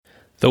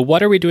The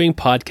What Are We Doing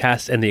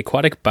podcast and the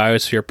Aquatic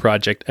Biosphere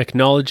Project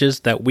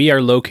acknowledges that we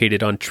are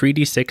located on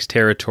Treaty 6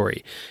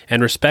 territory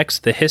and respects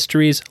the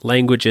histories,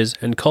 languages,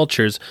 and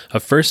cultures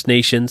of First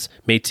Nations,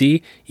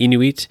 Métis,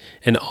 Inuit,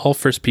 and all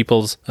First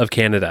Peoples of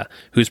Canada,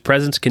 whose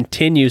presence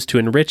continues to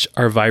enrich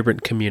our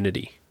vibrant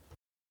community.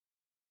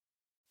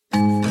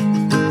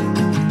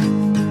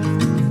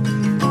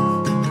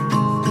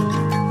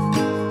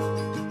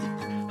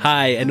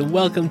 Hi, and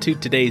welcome to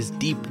today's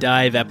deep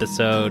dive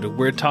episode.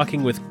 We're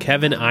talking with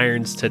Kevin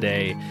Irons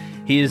today.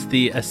 He is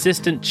the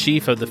Assistant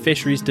Chief of the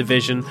Fisheries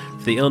Division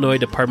for the Illinois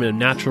Department of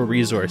Natural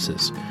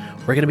Resources.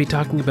 We're going to be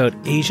talking about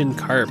Asian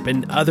carp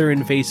and other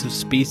invasive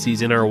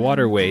species in our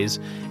waterways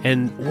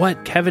and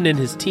what Kevin and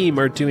his team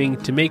are doing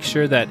to make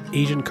sure that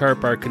Asian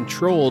carp are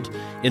controlled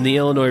in the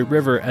Illinois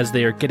River as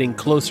they are getting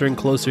closer and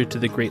closer to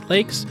the Great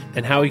Lakes,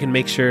 and how we can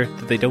make sure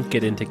that they don't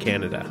get into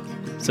Canada.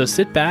 So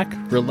sit back,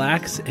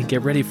 relax, and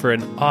get ready for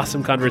an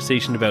awesome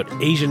conversation about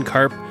Asian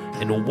carp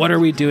and what are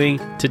we doing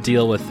to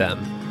deal with them.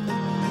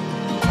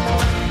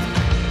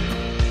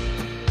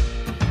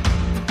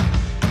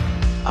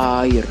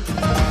 Air.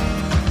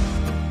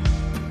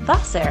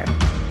 Wasser.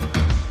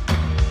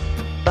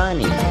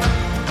 Pani.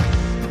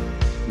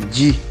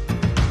 G.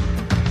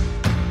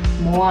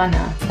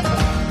 Moana.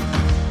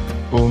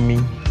 Umi.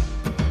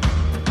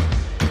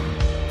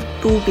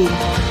 Tubig.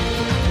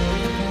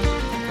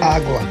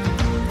 Água.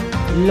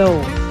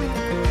 Low.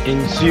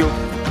 Ensio.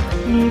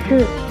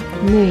 水.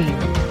 Name.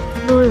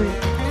 Lul.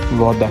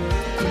 Voda.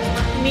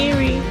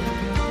 Miri.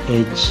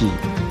 Echi.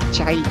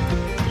 Chai.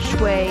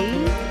 Shui.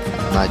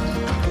 Madi.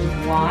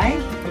 Why?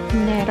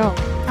 Nero.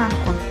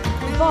 Aqua.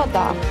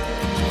 Voda.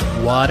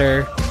 What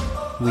are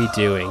we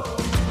doing?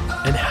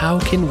 And how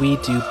can we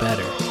do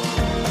better?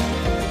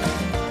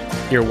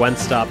 Your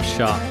one-stop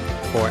shop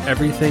for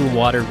everything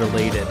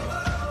water-related,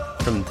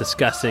 from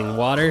discussing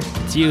water,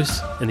 its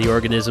use, and the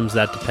organisms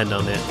that depend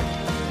on it.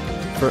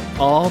 For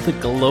all the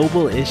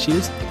global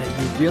issues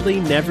that you really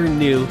never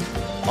knew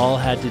all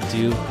had to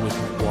do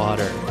with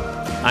water.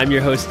 I'm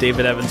your host,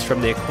 David Evans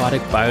from the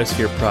Aquatic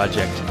Biosphere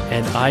Project,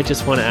 and I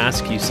just want to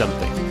ask you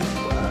something.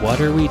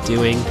 What are we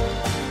doing,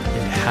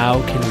 and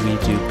how can we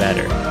do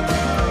better?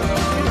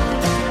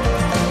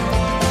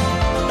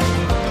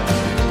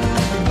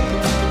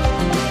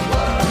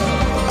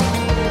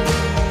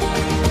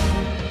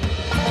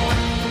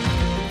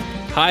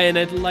 Hi, and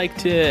I'd like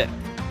to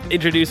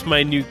introduce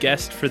my new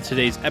guest for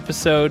today's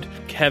episode,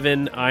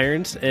 Kevin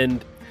Irons.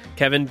 And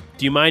Kevin,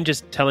 do you mind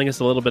just telling us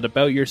a little bit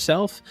about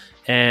yourself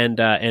and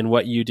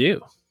what you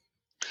do?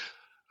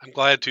 I'm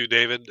glad to,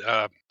 David.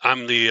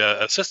 I'm the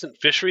Assistant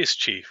Fisheries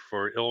Chief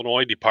for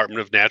Illinois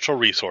Department of Natural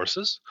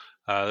Resources.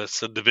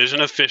 It's a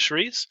division of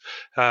fisheries.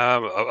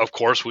 Of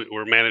course,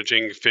 we're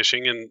managing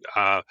fishing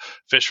and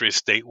fisheries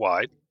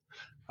statewide.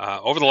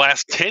 Over the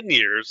last 10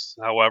 years,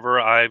 however,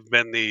 I've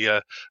been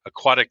the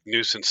Aquatic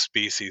Nuisance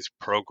Species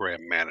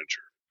Program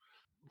Manager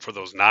for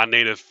those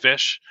non-native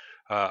fish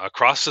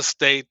across the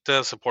state,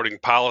 supporting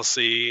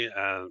policy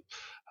and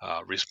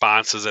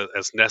responses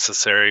as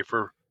necessary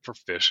for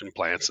fish and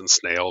plants and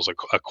snails,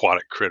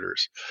 aquatic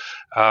critters.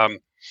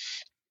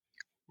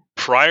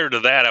 Prior to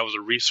that, I was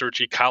a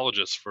research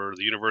ecologist for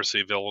the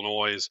University of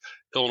Illinois'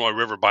 Illinois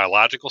River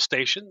Biological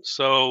Station.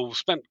 So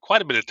spent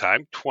quite a bit of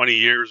time, 20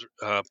 years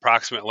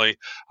approximately,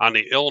 on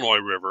the Illinois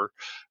River,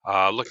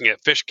 looking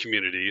at fish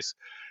communities.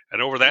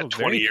 And over that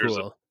 20 years,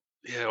 cool.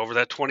 Over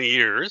that 20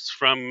 years,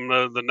 from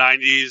the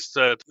 90s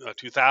to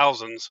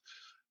 2000s,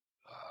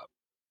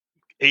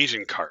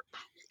 Asian carp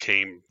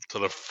came to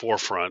the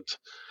forefront.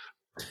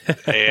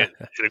 and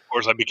of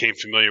course, I became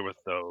familiar with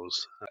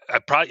those.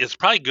 It's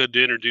probably good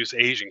to introduce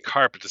Asian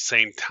carp at the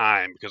same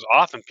time, because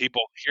often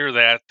people hear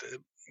that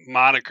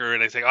moniker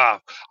and they think,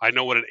 I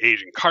know what an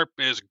Asian carp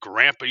is.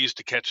 Grandpa used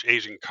to catch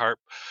Asian carp.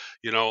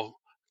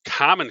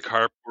 Common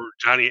carp were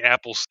Johnny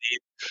Appleseed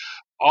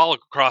all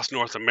across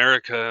North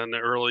America in the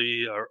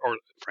early, or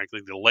frankly,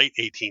 the late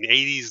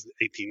 1880s,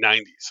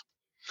 1890s.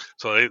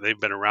 So they've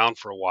been around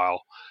for a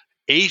while.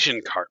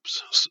 Asian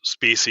carps,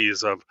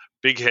 species of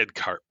bighead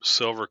carp,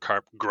 silver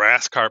carp,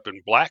 grass carp,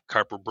 and black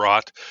carp were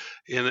brought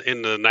in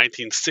the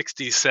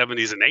 1960s,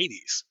 70s, and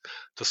 80s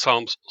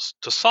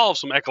to solve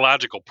some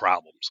ecological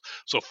problems.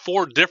 So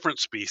 4 different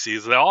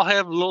species, they all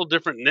have a little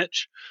different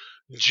niche.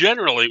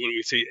 Generally, when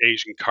we see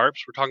Asian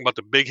carps, we're talking about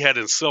the bighead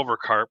and silver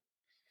carp.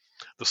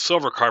 The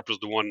silver carp is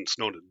the one that's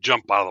known to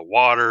jump out of the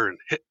water and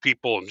hit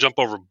people and jump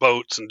over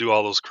boats and do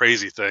all those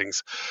crazy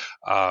things.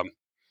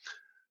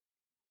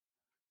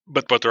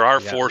 But there are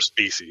 4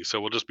 species,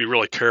 so we'll just be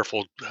really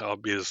careful. I'll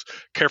be as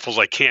careful as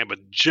I can,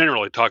 but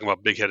generally talking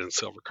about bighead and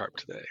silver carp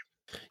today.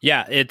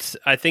 Yeah,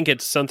 I think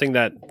it's something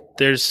that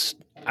there's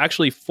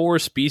actually 4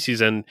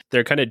 species, and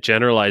they're kind of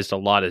generalized a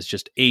lot as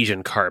just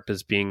Asian carp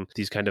as being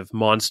these kind of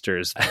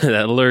monsters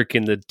that lurk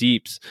in the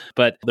deeps.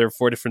 But there are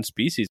 4 different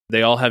species.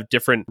 They all have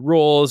different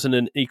roles in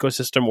an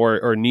ecosystem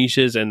or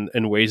niches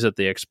and ways that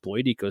they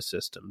exploit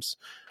ecosystems.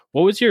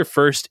 What was your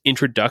first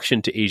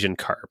introduction to Asian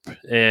carp?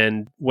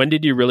 And when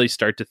did you really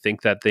start to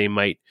think that they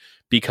might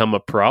become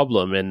a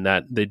problem and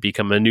that they'd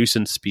become a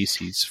nuisance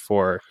species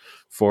for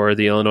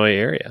the Illinois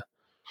area?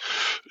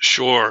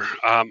 Sure.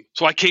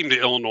 So I came to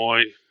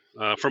Illinois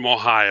from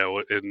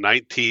Ohio in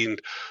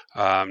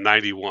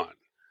 1991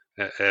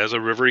 as a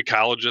river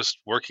ecologist,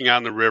 working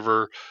on the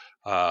river,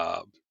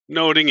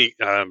 noting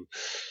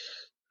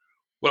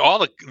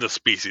all the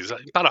species,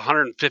 about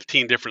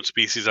 115 different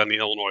species on the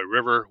Illinois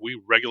River. We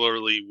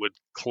regularly would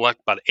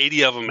collect about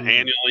 80 of them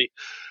annually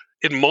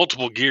in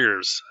multiple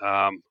gears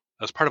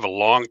as part of a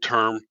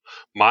long-term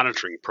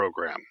monitoring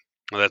program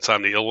that's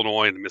on the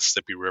Illinois and the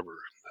Mississippi River.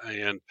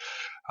 And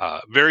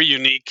very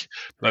unique,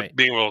 Right.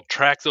 being able to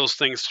track those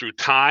things through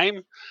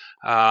time,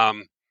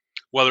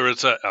 whether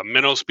it's a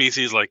minnow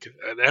species like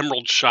an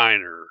emerald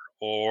shiner,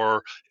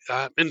 or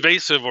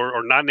invasive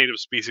or non-native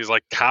species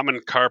like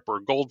common carp or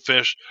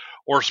goldfish,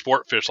 or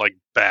sport fish like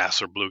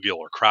bass or bluegill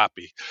or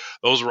crappie.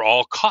 Those were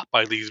all caught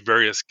by these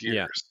various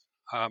gears.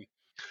 Yeah.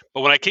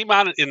 But when I came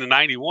on in the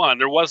 91,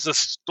 there was this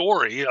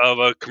story of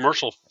a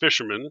commercial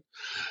fisherman,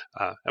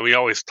 and we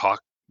always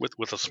talk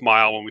with a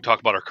smile when we talk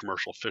about our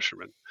commercial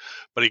fishermen.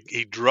 But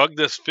he drugged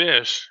this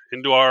fish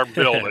into our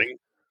building,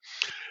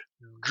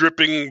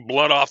 dripping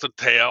blood off the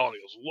tail. And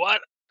he goes,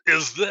 "What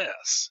is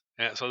this?"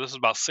 And so this is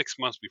about 6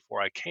 months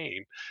before I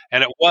came.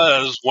 And it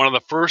was one of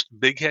the first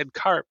bighead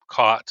carp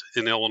caught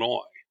in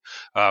Illinois.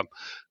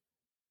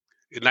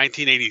 In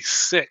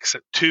 1986,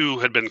 two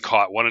had been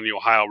caught, one in the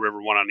Ohio River,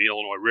 one on the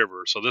Illinois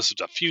River. So this is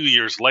a few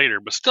years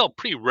later, but still a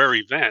pretty rare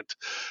event.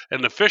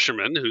 And the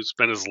fisherman who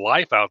spent his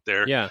life out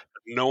there Yeah. had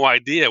no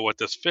idea what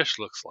this fish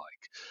looks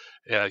like.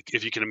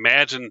 If you can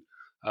imagine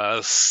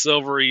a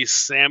silvery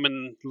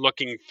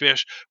salmon-looking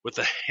fish with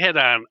the head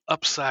on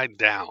upside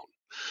down.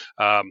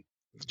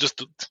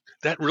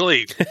 That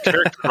really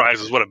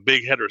characterizes what a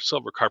bighead or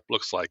silver carp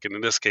looks like. And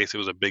in this case, it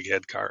was a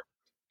bighead carp.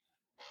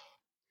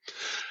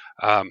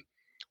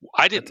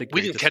 We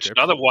didn't catch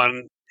another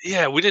one.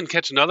 Yeah, we didn't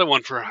catch another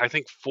one for, I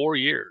think, 4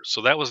 years.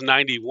 So that was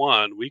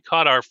 91. We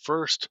caught our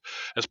first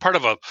as part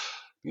of a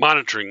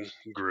monitoring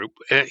group.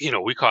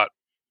 We caught,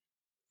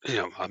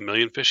 1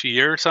 million fish a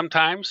year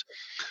sometimes,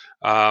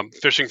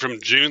 fishing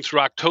from June through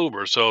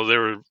October. So they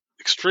were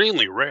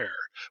extremely rare.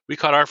 We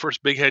caught our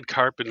first bighead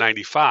carp in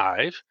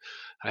 95.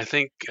 I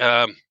think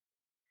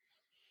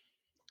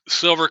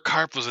silver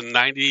carp was in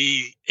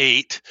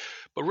 98.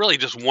 But really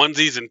just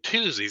onesies and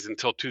twosies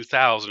until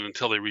 2000,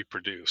 until they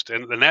reproduced.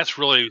 And that's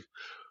really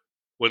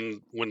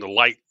when the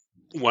light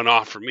went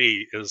off for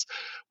me, is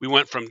we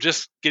went from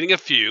just getting a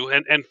few,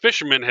 and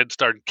fishermen had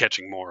started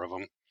catching more of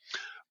them.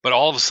 But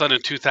all of a sudden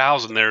in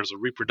 2000, there's a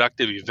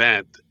reproductive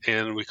event,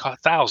 and we caught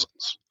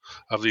thousands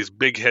of these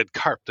bighead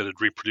carp that had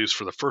reproduced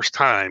for the first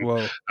time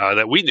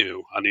that we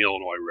knew on the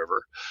Illinois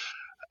River.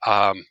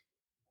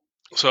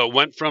 So it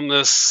went from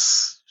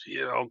this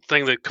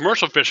thing that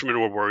commercial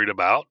fishermen were worried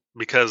about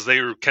because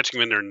they were catching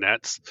them in their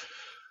nets.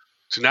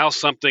 So now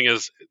it's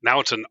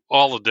in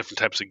all the different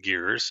types of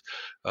gears,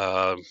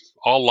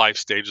 all life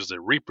stages.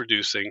 They're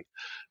reproducing,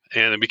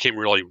 and it became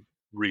really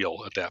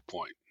real at that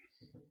point.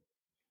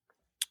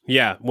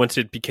 Yeah, once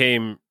it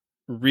became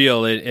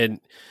real, and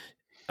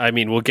I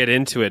mean, we'll get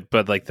into it,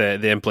 but like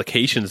the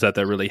implications that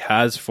really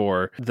has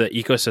for the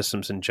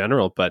ecosystems in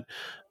general. But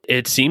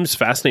it seems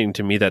fascinating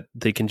to me that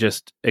they can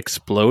just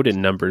explode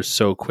in numbers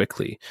so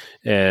quickly,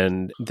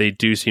 and they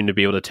do seem to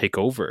be able to take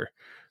over.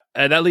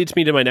 And that leads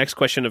me to my next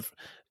question of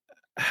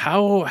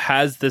how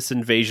has this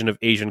invasion of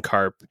Asian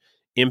carp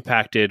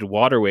impacted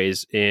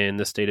waterways in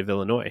the state of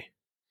Illinois?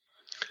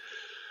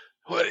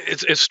 Well,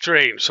 it's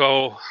strange.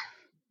 So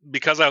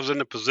because I was in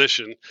the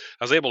position,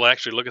 I was able to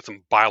actually look at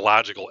some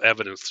biological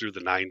evidence through the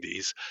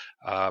 90s.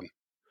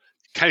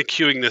 Kind of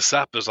queuing this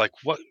up is like,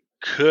 what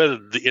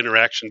could the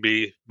interaction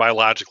be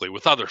biologically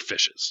with other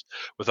fishes,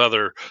 with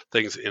other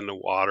things in the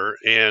water?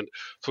 And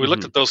so we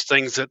looked at those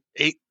things that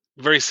ate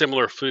very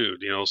similar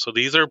food, So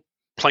these are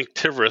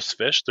planktivorous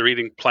fish. They're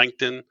eating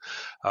plankton,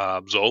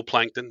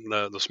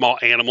 zooplankton, the small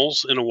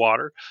animals in the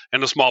water,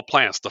 and the small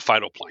plants, the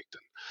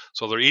phytoplankton.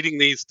 So they're eating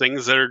these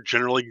things that are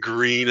generally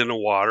green in the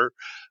water.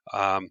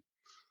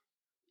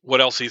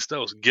 What else eats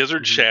those?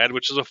 Gizzard shad,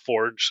 which is a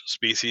forage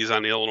species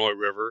on the Illinois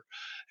River,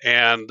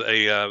 and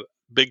a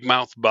big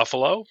mouth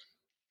buffalo,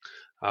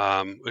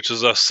 which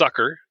is a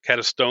sucker,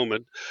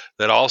 catastomid,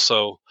 that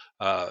also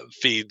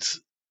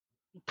feeds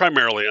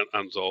primarily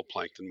on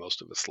zooplankton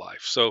most of its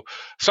life. So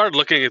started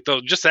looking at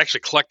those, just actually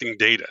collecting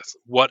data.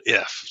 What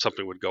if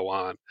something would go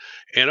on?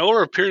 And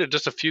over a period of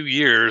just a few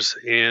years,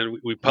 and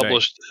we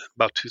published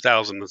about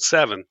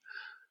 2007,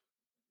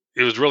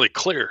 it was really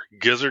clear.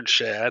 Gizzard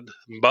shad,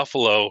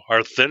 buffalo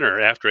are thinner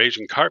after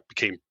Asian carp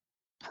became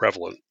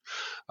prevalent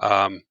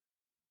than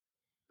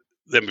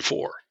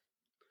before.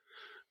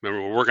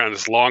 Remember, we're working on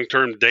this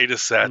long-term data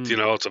set.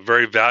 It's a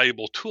very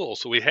valuable tool.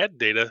 So we had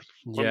data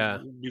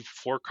from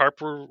before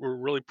carp were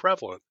really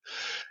prevalent.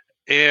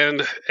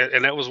 And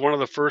that was one of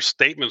the first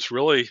statements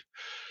really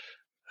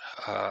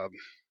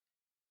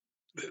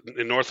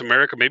in North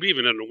America, maybe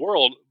even in the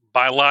world,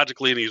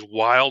 biologically in these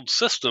wild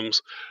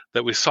systems,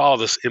 that we saw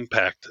this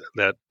impact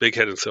that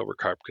bighead and silver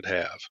carp could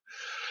have.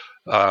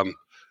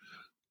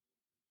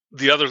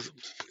 The other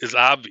is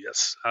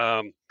obvious.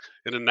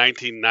 In the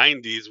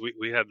 1990s,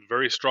 we had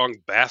very strong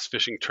bass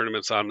fishing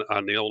tournaments on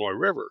the Illinois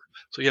River.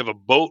 So you have a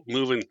boat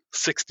moving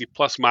 60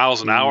 plus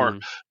miles an hour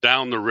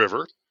down the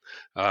river.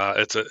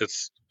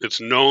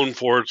 It's known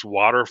for its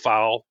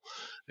waterfowl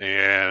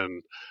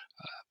and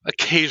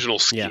occasional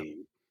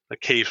skiing.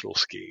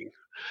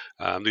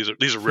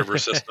 These are river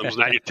systems,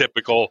 not your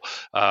typical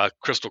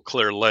crystal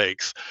clear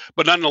lakes,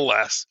 but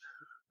nonetheless,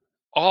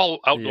 all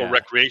outdoor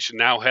recreation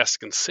now has to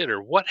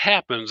consider what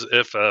happens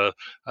if a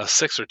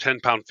 6 or 10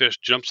 pound fish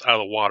jumps out of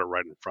the water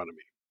right in front of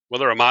me.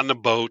 Whether I'm on the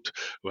boat,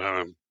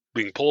 I'm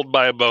being pulled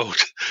by a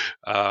boat,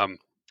 I'm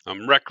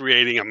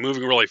recreating, I'm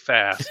moving really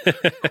fast.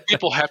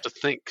 People have to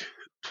think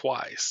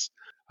twice.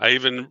 I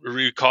even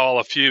recall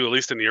a few, at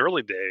least in the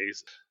early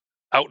days,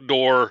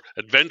 outdoor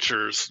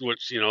adventures,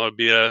 which would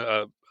be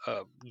a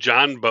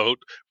John boat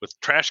with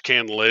trash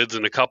can lids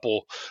and a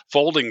couple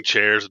folding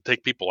chairs to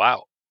take people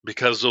out.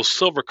 Because those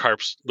silver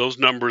carps, those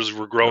numbers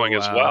were growing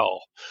as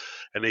well.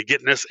 And they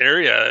get in this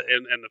area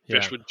and the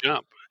fish would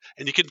jump.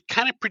 And you can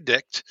kind of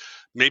predict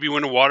maybe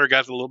when the water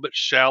got a little bit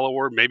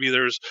shallower, maybe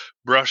there's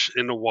brush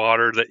in the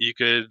water that you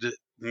could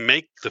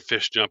make the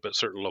fish jump at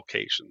certain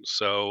locations.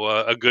 So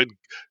a good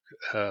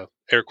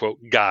air quote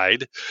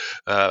guide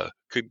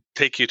could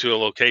take you to a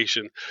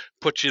location,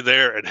 put you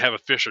there and have a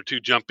fish or two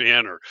jump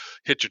in or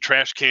hit your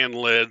trash can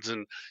lids.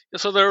 And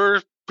so there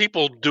were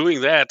people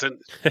doing that,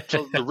 and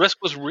so the risk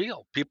was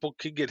real. People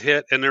could get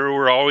hit, and there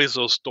were always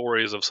those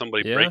stories of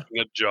somebody breaking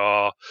a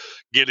jaw,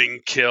 getting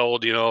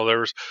killed.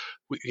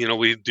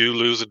 We do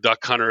lose a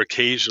duck hunter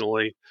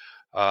occasionally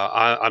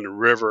on the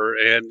river,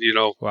 and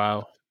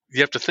wow,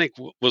 you have to think: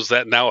 was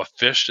that now a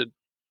fish that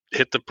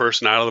hit the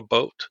person out of the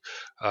boat,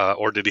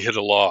 or did he hit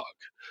a log?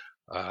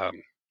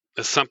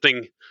 It's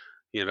something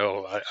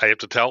I have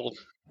to tell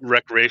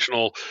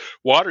recreational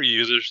water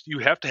users, you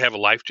have to have a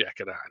life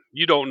jacket on.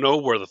 You don't know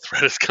where the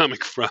threat is coming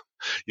from.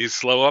 You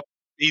slow up,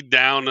 speed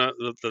down.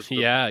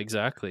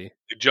 Exactly.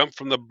 You jump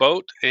from the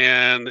boat,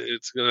 and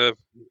it's going to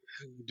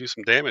do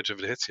some damage if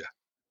it hits you.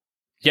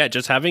 Yeah,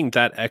 just having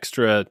that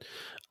extra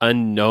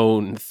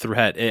unknown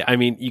threat. I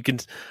mean,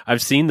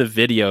 I've seen the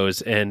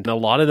videos, and a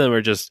lot of them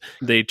are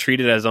they treat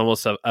it as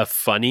almost a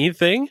funny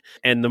thing.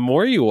 And the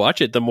more you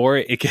watch it, the more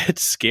it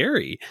gets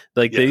scary.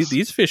 Like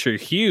these fish are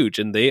huge,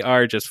 and they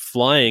are just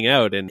flying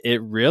out, and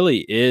it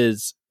really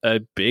is a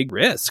big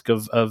risk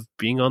of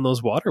being on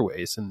those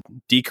waterways, and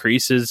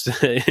decreases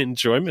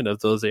enjoyment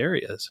of those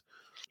areas.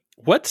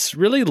 What's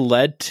really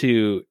led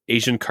to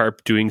Asian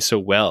carp doing so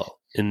well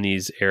in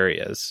these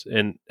areas,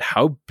 and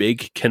how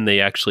big can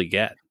they actually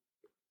get?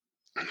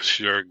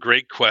 Sure.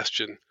 Great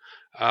question.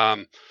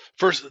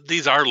 First,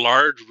 these are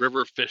large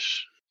river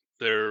fish.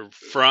 They're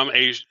from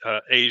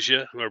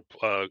Asia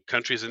or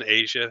countries in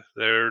Asia.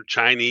 They're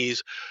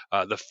Chinese,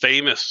 the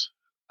famous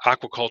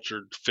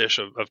aquaculture fish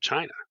of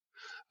China.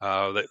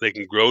 They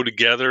can grow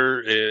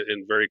together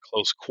in very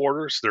close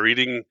quarters. They're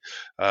eating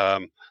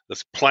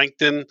this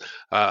plankton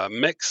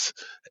mix,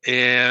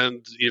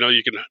 and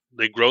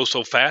they grow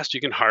so fast you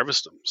can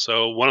harvest them.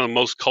 So one of the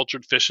most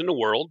cultured fish in the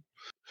world.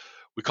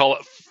 We call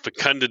it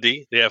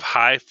fecundity. They have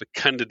high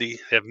fecundity.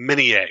 They have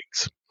many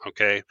eggs.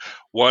 Okay,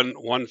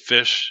 one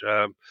fish,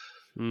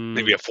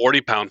 maybe a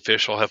 40-pound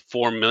fish, will have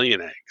 4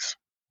 million eggs,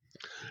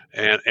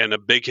 and a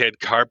bighead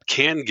carp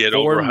can get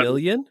 4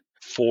 million.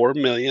 4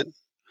 million.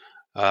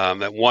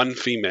 That one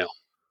female.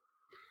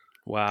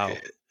 Wow.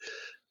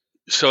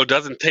 So it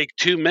doesn't take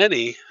too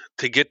many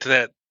to get to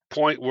that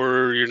point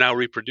where you're now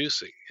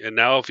reproducing. And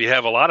now, if you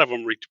have a lot of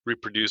them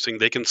reproducing,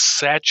 they can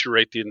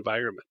saturate the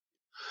environment.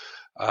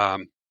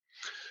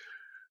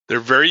 They're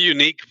very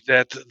unique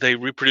that they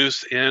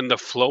reproduce in the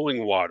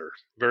flowing water.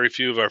 Very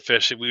few of our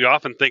fish. We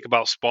often think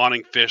about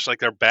spawning fish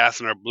like our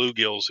bass and our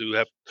bluegills who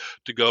have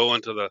to go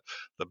into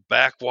the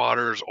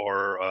backwaters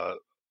or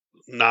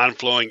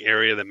non-flowing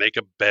area that make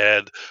a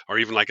bed, or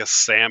even like a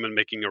salmon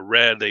making a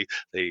red.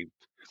 They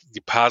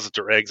deposit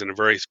their eggs in a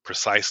very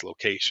precise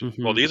location.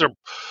 Mm-hmm. Well, these are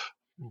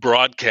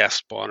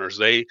broadcast spawners.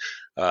 They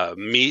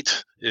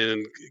meet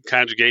in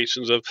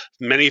conjugations of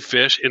many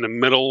fish in the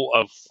middle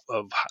of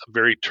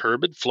very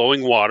turbid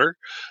flowing water,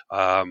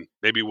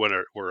 maybe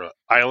where an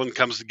island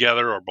comes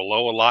together or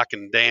below a lock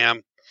and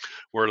dam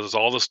where there's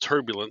all this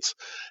turbulence,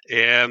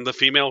 and the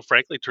female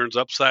frankly turns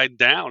upside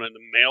down, and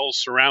the males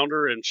surround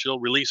her, and she'll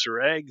release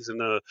her eggs, and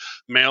the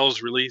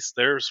males release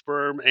their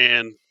sperm,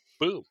 and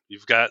boom,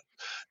 you've got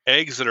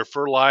eggs that are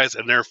fertilized,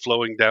 and they're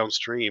flowing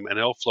downstream, and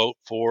they'll float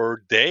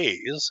for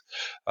days,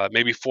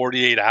 maybe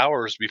 48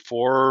 hours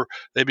before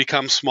they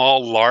become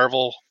small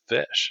larval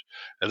fish.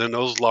 And then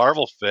those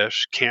larval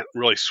fish can't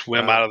really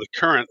swim out of the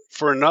current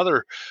for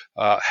another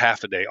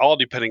half a day, all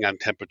depending on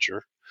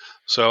temperature.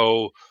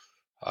 So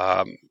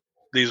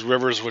these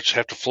rivers, which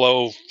have to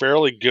flow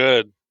fairly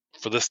good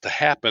for this to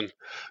happen,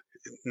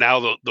 now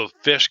the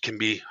fish can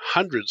be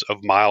hundreds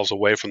of miles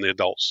away from the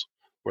adults,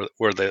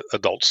 where the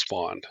adults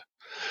spawned.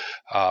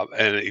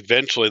 And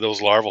eventually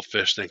those larval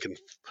fish then can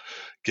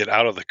get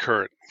out of the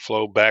current,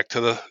 flow back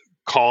to the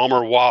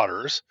calmer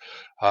waters,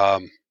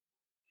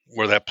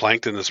 where that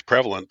plankton is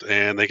prevalent,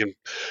 and they can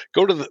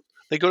go to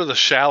the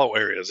shallow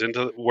areas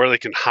into where they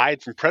can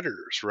hide from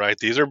predators. Right,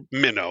 these are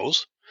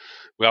minnows.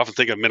 We often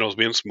think of minnows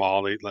being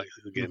small. They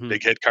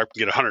big head carp can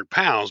get 100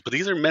 pounds, but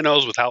these are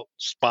minnows without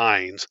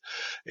spines,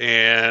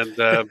 and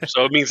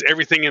so it means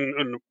everything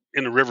in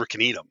the river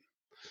can eat them.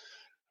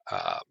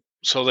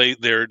 So they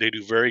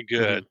do very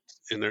good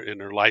in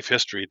their life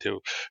history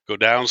to go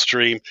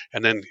downstream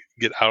and then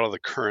get out of the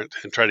current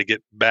and try to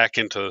get back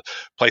into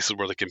places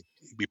where they can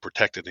be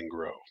protected and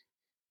grow.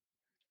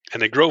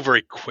 And they grow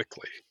very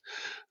quickly.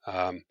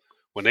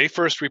 When they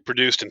first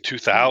reproduced in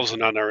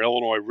 2000 on our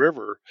Illinois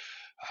River,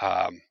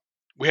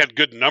 we had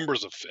good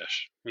numbers of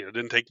fish. It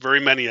didn't take very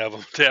many of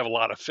them to have a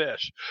lot of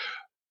fish.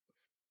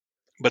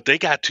 But they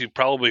got to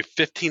probably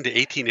 15 to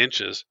 18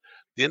 inches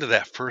at the end of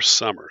that first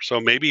summer. So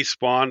maybe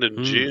spawned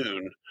in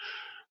June.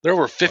 They're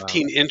over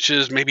 15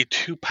 inches, maybe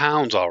 2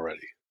 pounds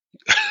already.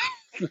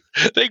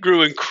 They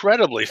grew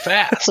incredibly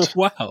fast.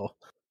 Wow.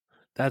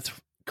 That's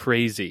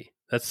crazy.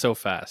 That's so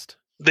fast.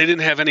 They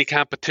didn't have any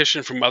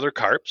competition from other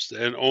carps,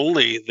 and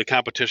only the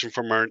competition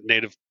from our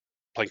native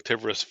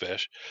planktivorous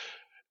fish.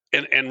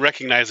 And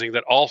recognizing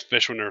that all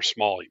fish, when they're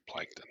small, eat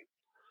plankton.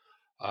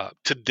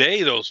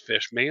 Today, those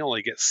fish may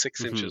only get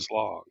 6 inches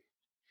long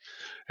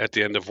at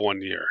the end of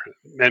 1 year,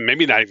 and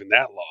maybe not even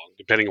that long,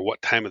 depending on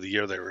what time of the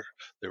year they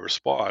were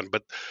spawned.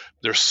 But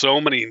there's so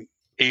many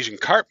Asian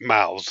carp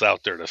mouths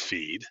out there to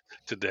feed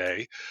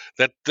today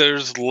that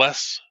there's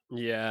less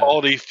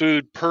quality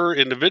food per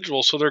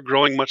individual, so they're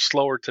growing much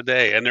slower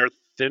today, and they're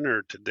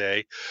thinner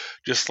today,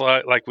 just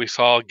like we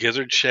saw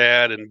gizzard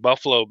shad and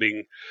buffalo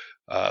being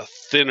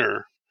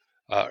thinner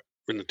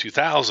in the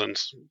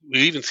 2000s.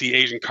 We even see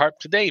Asian carp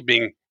today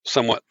being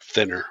somewhat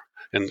thinner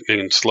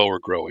and slower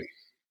growing.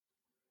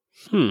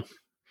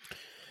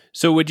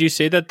 So would you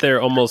say that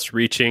they're almost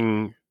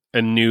reaching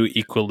a new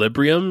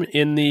equilibrium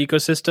in the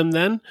ecosystem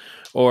then?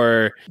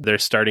 Or they're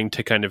starting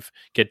to kind of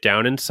get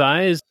down in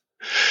size?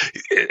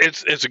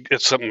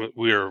 It's something at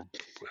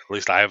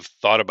least I've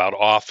thought about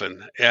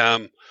often.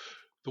 The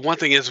one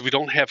thing is we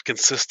don't have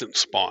consistent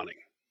spawning.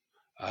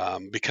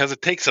 Because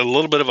it takes a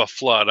little bit of a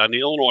flood. On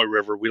the Illinois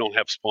River, we don't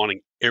have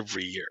spawning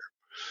every year.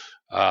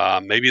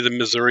 Maybe the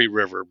Missouri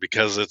River,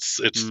 because it's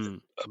a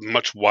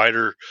much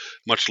wider,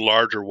 much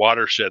larger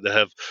watershed that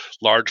have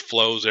large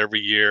flows every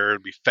year.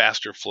 It'll be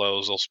faster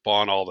flows. They'll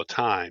spawn all the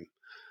time.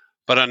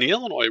 But on the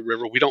Illinois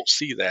River, we don't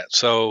see that.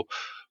 So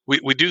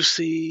we do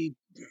see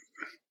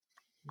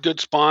good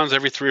spawns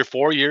every 3 or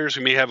 4 years.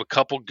 We may have a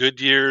couple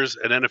good years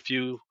and then a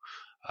few.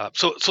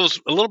 So it's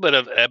a little bit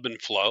of ebb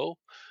and flow.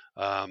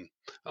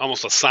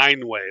 Almost a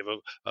sine wave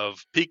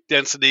of peak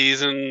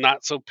densities and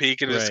not so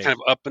peak, and it's kind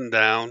of up and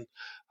down.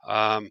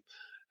 And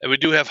we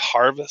do have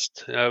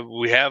harvest.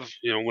 We have,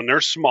 when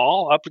they're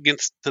small, up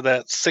against to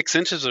that 6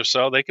 inches or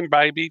so, they can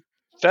probably be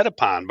fed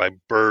upon by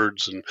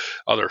birds and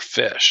other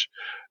fish.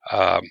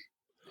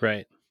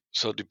 Right.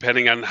 So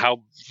depending on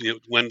how,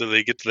 when do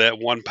they get to that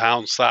 1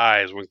 pound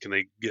size? When can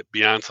they get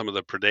beyond some of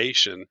the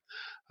predation?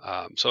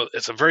 So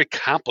it's a very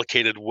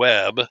complicated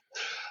web.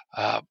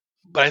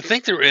 But I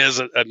think there is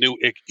a new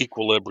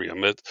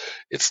equilibrium.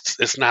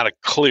 It's not a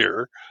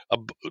clear a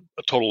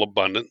total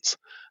abundance,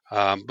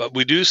 but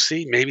we do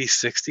see maybe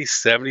 60,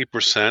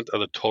 70% of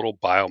the total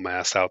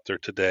biomass out there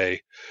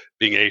today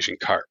being Asian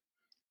carp.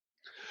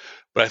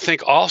 But I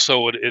think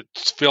also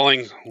it's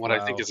filling what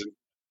I think is an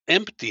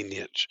empty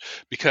niche,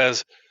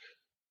 because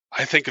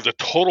I think of the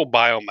total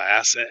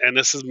biomass, and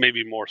this is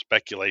maybe more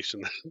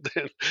speculation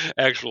than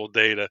actual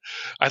data.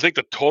 I think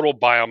the total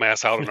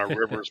biomass out in our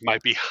rivers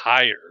might be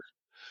higher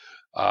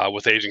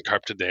with Asian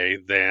carp today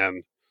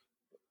than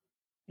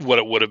what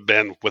it would have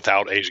been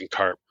without Asian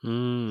carp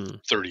 30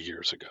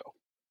 years ago.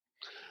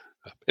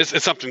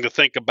 It's something to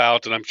think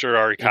about, and I'm sure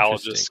our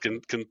ecologists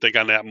can think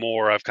on that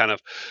more. I've kind of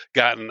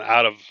gotten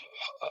out of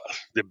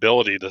the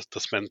ability to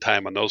spend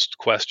time on those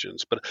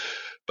questions, but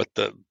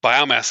the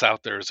biomass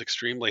out there is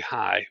extremely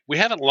high. We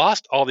haven't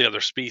lost all the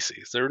other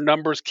species. Their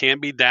numbers can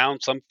be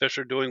down. Some fish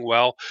are doing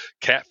well.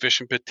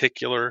 Catfish in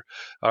particular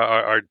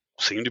are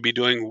seem to be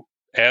doing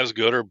as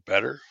good or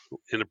better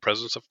in the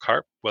presence of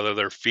carp, whether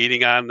they're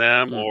feeding on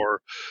them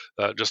or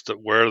just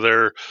where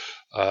they're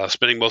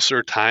spending most of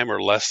their time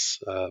or less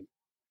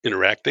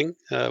interacting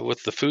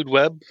with the food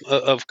web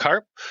of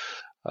carp.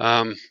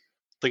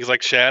 Things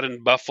like shad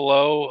and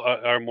buffalo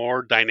are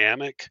more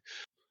dynamic.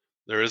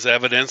 There is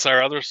evidence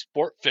our other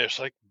sport fish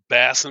like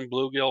bass and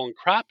bluegill and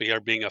crappie are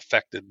being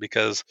affected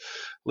because,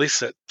 at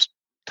least at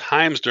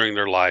times during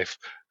their life,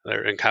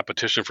 they're in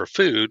competition for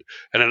food,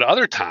 and at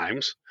other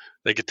times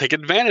they could take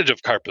advantage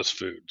of carp as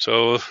food.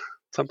 So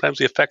sometimes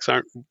the effects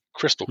aren't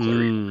crystal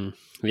clear.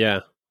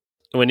 Yeah.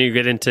 when you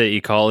get into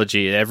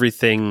ecology,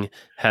 everything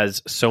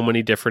has so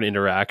many different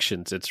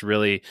interactions. It's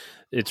really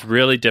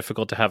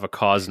difficult to have a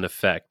cause and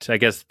effect. I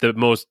guess the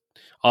most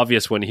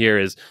obvious one here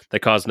is the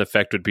cause and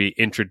effect would be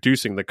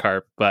introducing the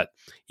carp, but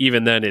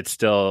even then, it's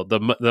still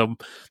the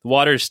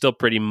water is still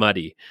pretty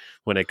muddy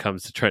when it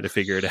comes to trying to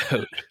figure it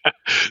out.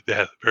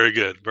 Yeah, very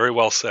good, very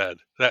well said.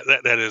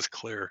 That is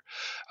clear.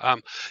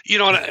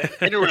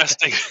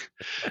 Interesting.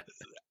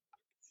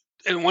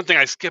 And one thing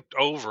I skipped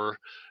over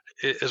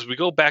is we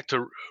go back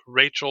to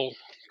Rachel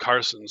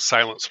Carson's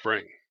Silent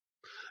Spring,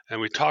 and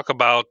we talk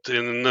about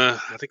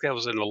I think that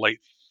was in the late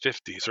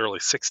 50s, early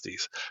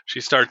 60s. She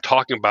started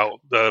talking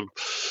about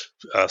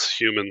us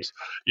humans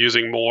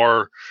using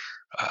more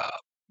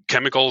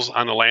chemicals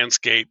on the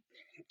landscape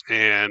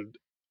and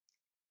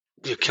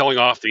killing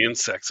off the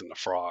insects and the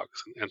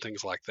frogs and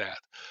things like that.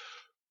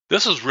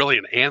 This is really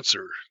an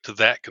answer to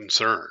that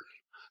concern,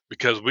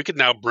 because we could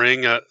now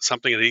bring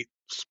something that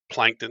eats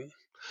plankton,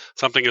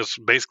 something that's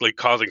basically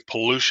causing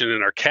pollution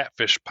in our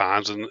catfish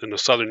ponds in the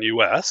southern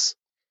U.S.,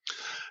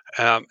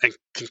 and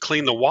can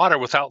clean the water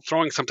without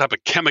throwing some type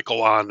of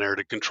chemical on there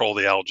to control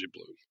the algae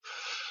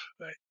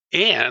bloom.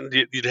 And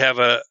you'd have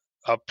a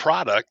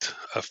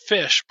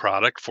fish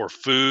product for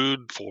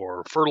food,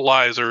 for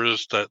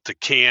fertilizers, to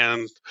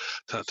can,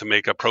 to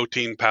make a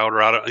protein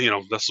powder out of.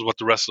 This is what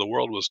the rest of the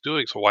world was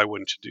doing, so why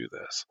wouldn't you do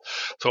this?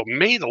 So it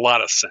made a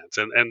lot of sense,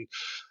 and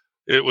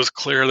it was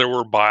clear there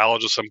were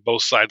biologists on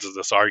both sides of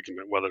this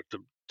argument, whether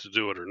to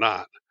do it or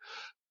not.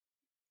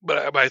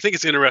 But I think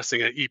it's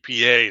interesting that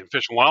EPA and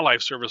Fish and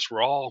Wildlife Service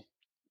were all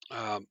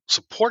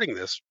supporting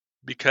this,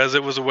 because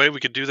it was a way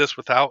we could do this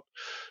without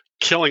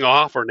killing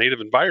off our native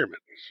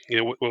environment,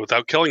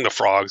 without killing the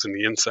frogs and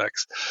the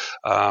insects.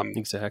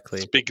 Exactly.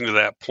 Speaking to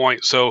that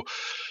point, so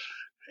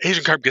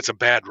Asian carp gets a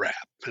bad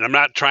rap, and I'm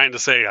not trying to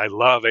say I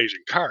love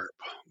Asian carp,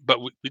 but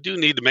we do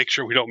need to make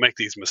sure we don't make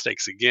these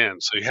mistakes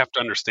again. So you have to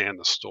understand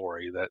the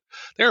story that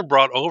they were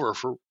brought over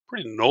for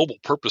pretty noble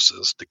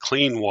purposes, to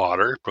clean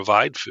water,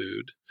 provide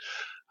food,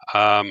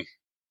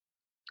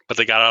 but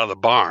they got out of the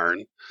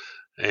barn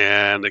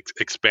and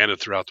expanded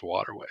throughout the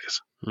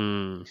waterways.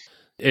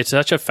 It's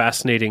such a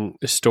fascinating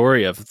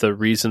story of the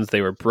reasons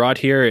they were brought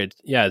here.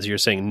 As you're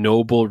saying,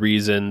 noble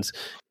reasons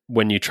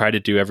when you try to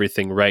do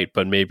everything right,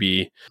 but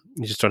maybe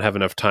you just don't have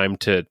enough time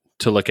to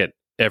look at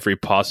every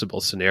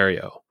possible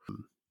scenario.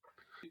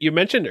 You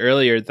mentioned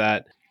earlier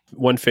that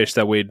one fish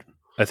that weighed,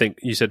 I think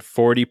you said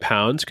 40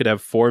 pounds, could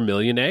have 4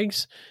 million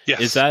eggs.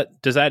 Yes.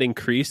 Does that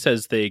increase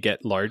as they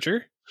get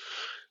larger?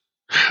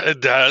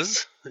 It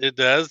does.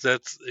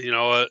 That's,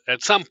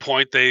 at some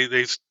point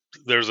there's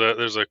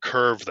a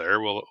curve there.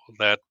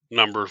 That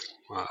number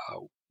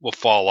will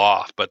fall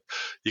off, but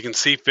you can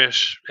see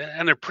fish,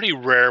 and they're pretty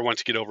rare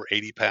once you get over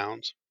 80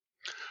 pounds.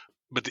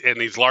 And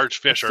these large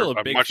fish are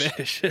big much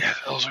fish. Yeah,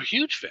 those are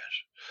huge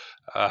fish,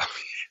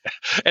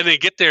 and they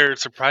get there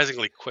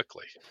surprisingly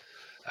quickly.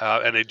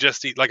 And they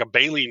just eat like a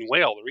baleen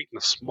whale. They're eating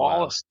the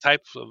smallest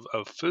types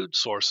of food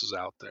sources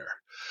out there.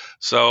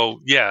 So,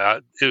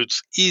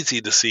 it's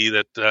easy to see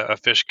that a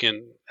fish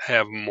can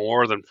have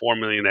more than 4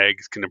 million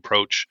eggs, can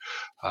approach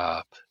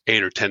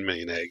 8 or 10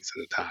 million eggs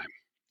at a time.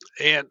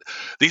 And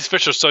these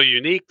fish are so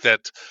unique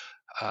that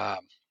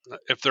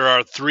if there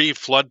are 3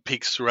 flood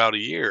peaks throughout a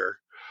year,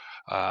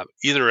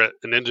 either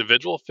an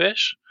individual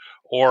fish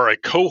or a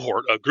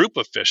cohort, a group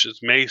of fishes,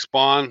 may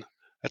spawn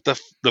at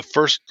the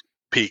first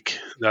peak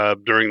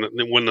during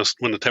when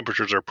the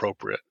temperatures are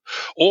appropriate,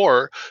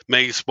 or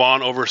may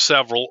spawn over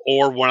several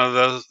or one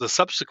of the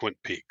subsequent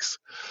peaks.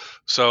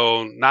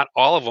 So not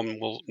all of them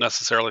will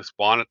necessarily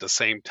spawn at the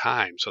same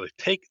time. So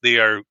they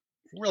are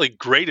really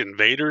great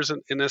invaders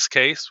in this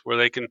case, where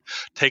they can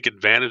take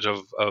advantage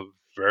of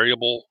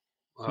variable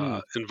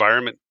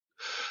environment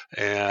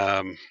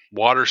and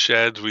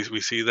watersheds. We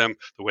see them,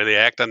 the way they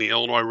act on the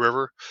Illinois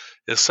River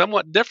is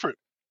somewhat different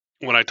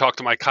when I talk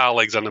to my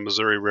colleagues on the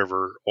Missouri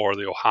River or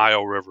the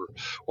Ohio River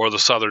or the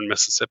Southern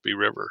Mississippi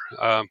River.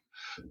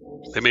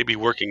 They may be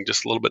working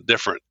just a little bit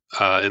different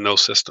in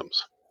those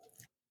systems.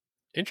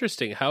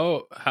 Interesting.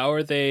 How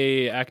are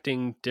they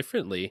acting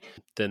differently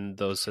than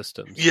those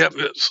systems? Yeah,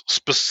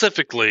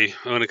 specifically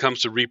when it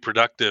comes to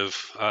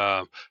reproductive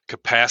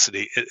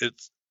capacity,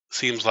 it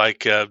seems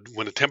like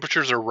when the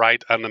temperatures are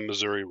right on the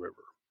Missouri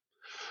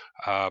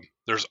River,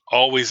 there's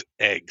always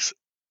eggs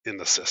in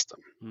the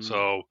system.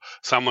 So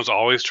someone's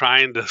always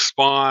trying to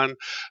spawn.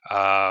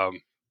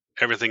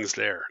 Everything's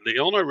there. The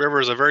Illinois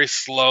River is a very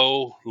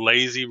slow,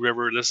 lazy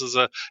river. This is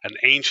an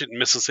ancient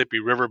Mississippi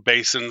River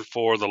basin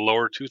for the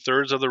lower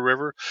 2/3 of the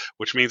river,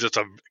 which means it's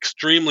an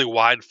extremely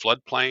wide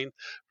floodplain,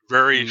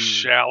 very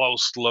shallow,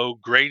 slow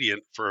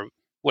gradient for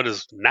what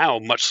is now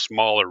a much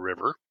smaller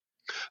river,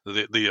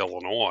 the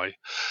Illinois.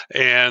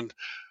 And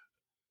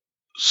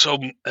so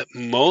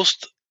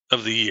most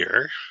of the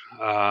year,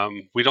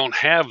 we don't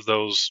have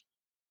those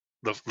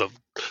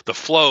the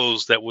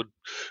flows that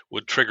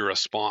would trigger a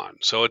spawn.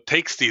 So it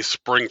takes these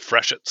spring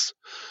freshets,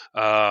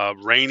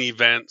 rain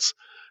events,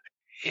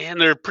 and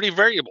they're pretty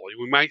variable.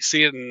 We might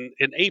see it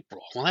in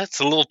April. Well, that's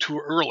a little too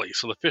early,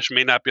 so the fish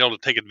may not be able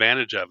to take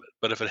advantage of it.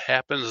 But if it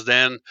happens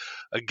then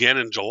again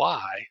in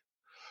July,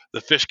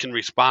 the fish can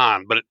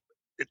respond, but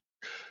it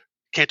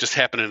can't just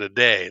happen in a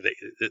day.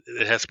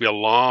 It has to be a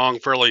long,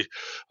 fairly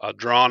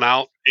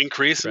drawn-out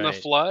increase in the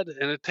Right. flood,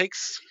 and it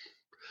takes.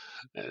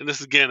 And this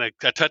is again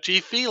a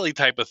touchy-feely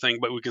type of thing,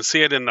 but we can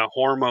see it in the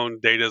hormone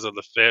data of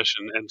the fish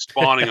and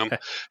spawning them.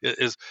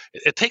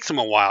 It takes them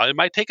a while. It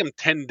might take them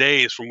 10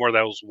 days from where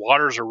those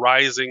waters are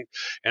rising,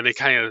 and they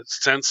kind of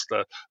sense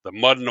the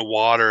mud in the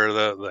water,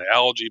 the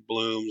algae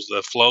blooms,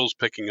 the flows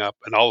picking up,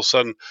 and all of a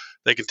sudden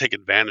they can take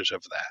advantage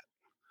of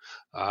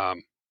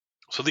that.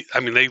 So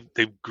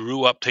they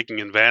grew up taking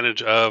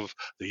advantage of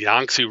the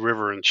Yangtze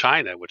River in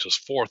China, which is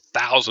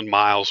 4,000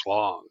 miles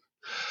long.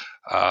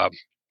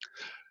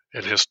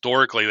 And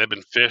historically, they've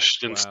been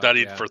fished and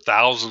studied for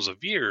thousands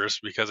of years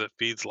because it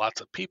feeds lots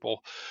of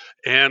people.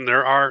 And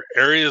there are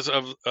areas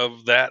of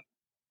that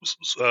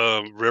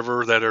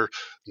river that are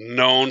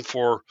known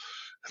for,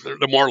 they're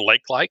more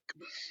lake-like,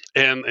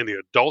 and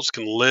the adults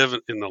can live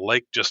in the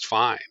lake just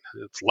fine.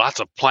 It's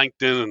lots of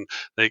plankton, and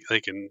they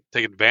can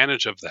take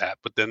advantage of that.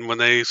 But then when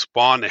they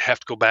spawn, they have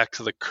to go back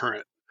to the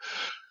current.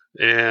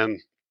 And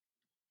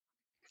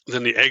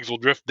then the eggs will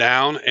drift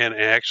down, and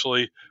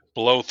actually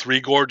below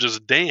Three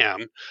Gorges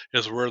Dam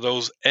is where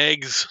those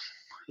eggs,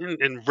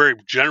 in very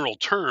general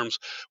terms,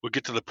 would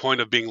get to the point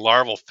of being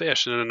larval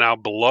fish. And then now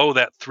below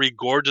that Three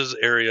Gorges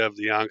area of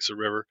the Yangtze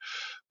River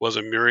was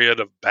a myriad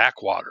of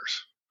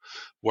backwaters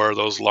where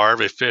those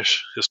larvae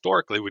fish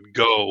historically would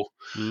go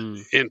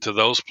into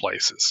those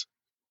places.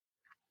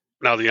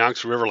 Now the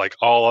Yangtze River, like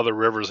all other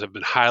rivers, have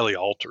been highly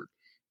altered.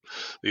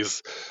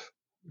 These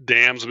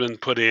dams have been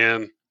put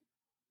in.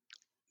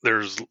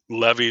 There's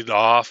levied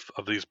off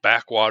of these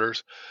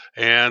backwaters,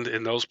 and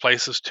in those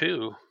places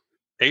too,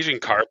 Asian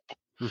carp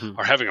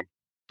are having a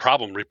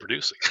problem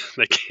reproducing.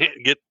 They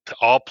can't get to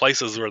all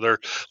places where their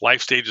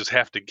life stages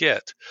have to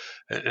get.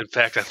 In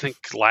fact, I think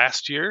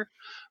last year,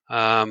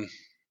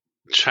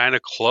 China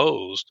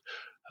closed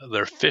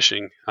their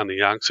fishing on the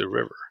Yangtze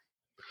River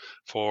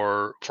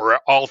for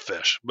all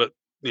fish, but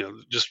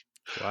just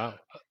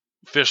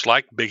fish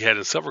like bighead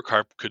and silver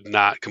carp could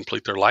not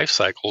complete their life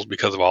cycles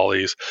because of all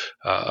these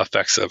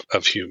effects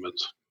of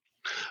humans.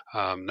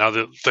 Now,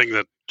 the thing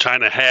that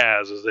China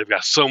has is they've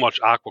got so much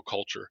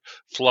aquaculture,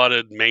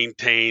 flooded,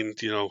 maintained,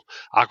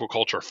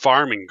 aquaculture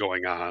farming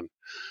going on,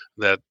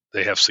 that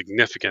they have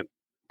significant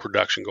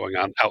production going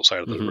on outside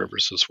of the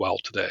rivers as well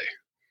today.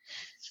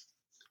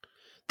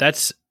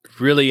 That's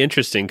really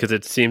interesting because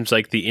it seems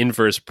like the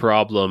inverse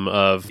problem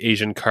of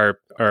Asian carp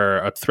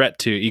are a threat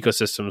to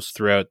ecosystems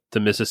throughout the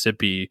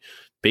Mississippi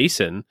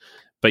basin.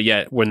 But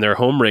yet when they're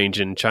home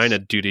range in China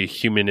due to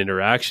human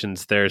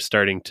interactions, they're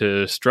starting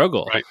to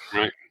struggle.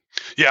 Right.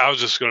 Yeah, I was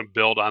just going to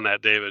build on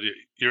that, David.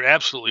 You're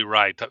absolutely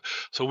right.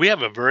 So we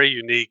have a very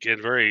unique and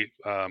very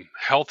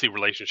healthy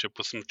relationship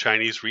with some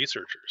Chinese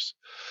researchers.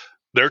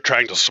 They're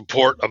trying to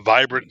support a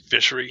vibrant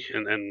fishery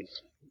and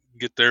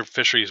get their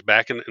fisheries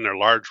back in their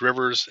large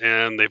rivers,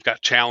 and they've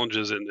got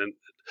challenges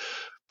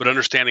but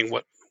understanding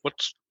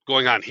what's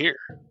going on here.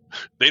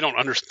 They don't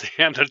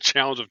understand the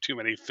challenge of too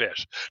many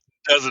fish.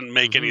 It doesn't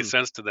make any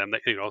sense to them.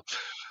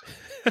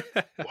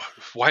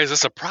 Why is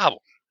this a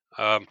problem?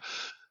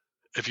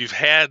 If you've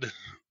had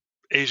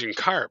Asian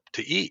carp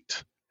to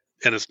eat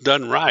and it's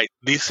done right,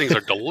 these things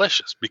are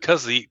delicious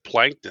because they eat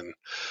plankton.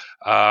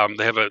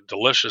 They have a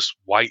delicious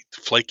white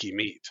flaky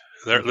meat.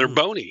 They're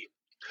bony.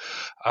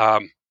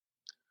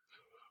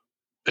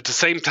 At the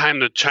same time,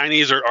 the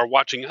Chinese are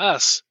watching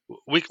us.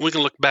 We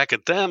can look back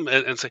at them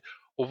and say,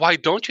 well, why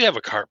don't you have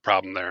a carp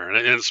problem there? And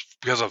it's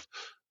because of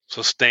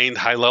sustained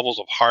high levels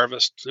of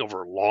harvest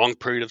over a long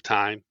period of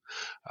time.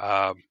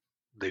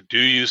 They do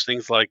use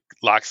things like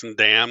locks and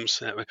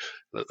dams.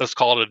 Let's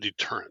call it a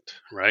deterrent,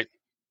 right?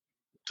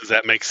 Does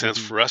that make sense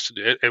for us to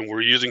do it? And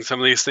we're using some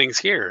of these things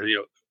here.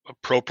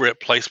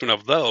 Appropriate placement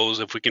of those,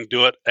 if we can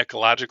do it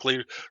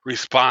ecologically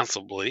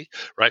responsibly,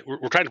 right?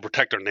 We're trying to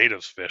protect our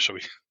native fish, so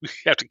we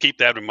have to keep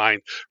that in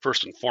mind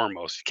first and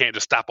foremost. You can't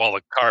just stop all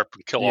the carp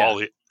and kill all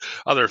the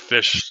other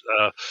fish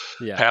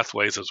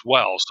pathways as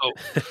well. So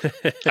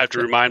I have to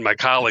remind my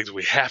colleagues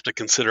we have to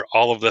consider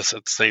all of this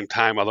at the same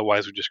time,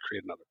 otherwise we just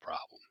create another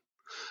problem.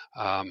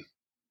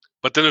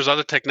 But then there's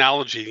other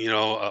technology,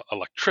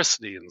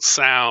 electricity and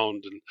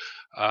sound,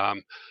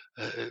 and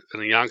in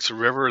the Yangtze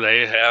River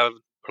they have,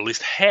 or at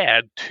least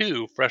had,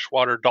 2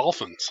 freshwater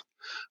dolphins.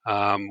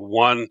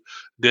 One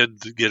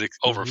did get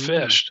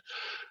overfished,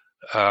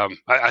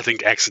 I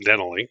think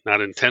accidentally,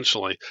 not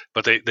intentionally,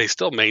 but they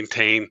still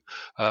maintain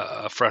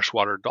a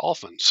freshwater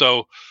dolphin.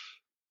 So,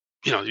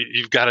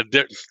 you've got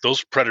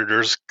those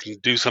predators can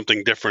do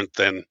something different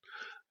than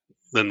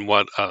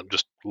what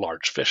just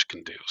large fish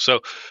can do.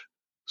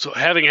 So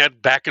having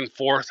had back and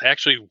forth,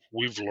 actually,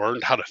 we've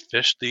learned how to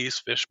fish these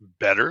fish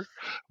better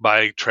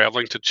by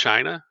traveling to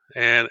China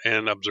and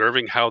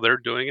observing how they're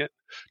doing it.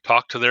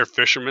 Talk to their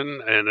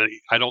fishermen, and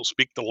I don't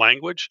speak the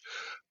language,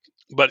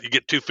 but you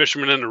get two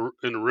fishermen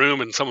in a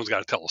room, and someone's got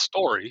to tell a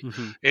story.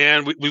 Mm-hmm.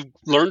 And we've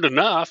learned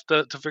enough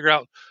to figure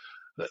out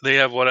that they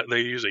have what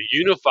they use, a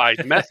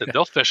unified method.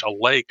 They'll fish a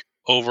lake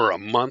over a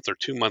month or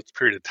 2 month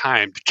period of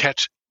time to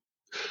catch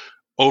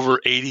over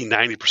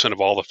 80-90%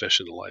 of all the fish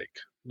in the lake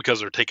because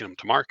they're taking them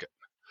to market.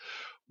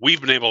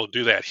 We've been able to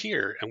do that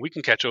here, and we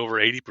can catch over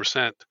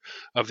 80%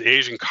 of the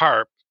Asian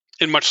carp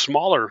in much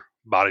smaller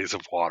bodies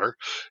of water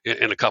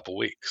in a couple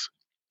weeks.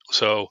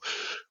 So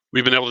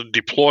we've been able to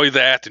deploy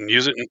that and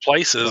use it in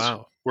places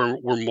where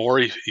we're more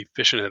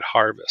efficient at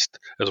harvest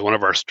as one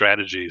of our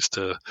strategies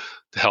to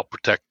help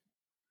protect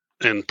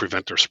and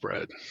prevent their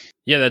spread.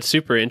 Yeah, that's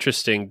super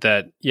interesting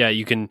that,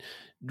 you can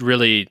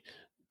really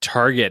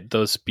target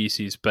those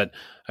species. But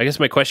I guess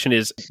my question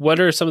is, what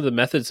are some of the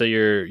methods that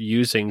you're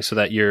using so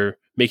that you're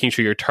making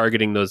sure you're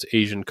targeting those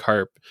Asian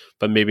carp,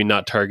 but maybe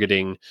not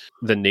targeting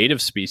the native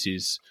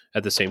species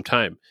at the same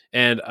time?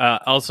 And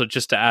also,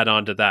 just to add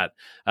on to that,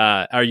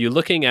 are you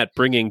looking at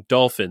bringing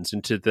dolphins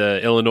into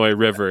the Illinois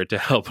River to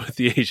help with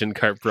the Asian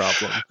carp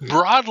problem?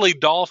 Broadly,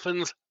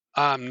 dolphins,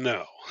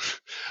 no.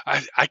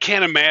 I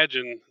can't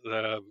imagine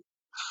the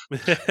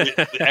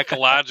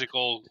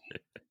ecological...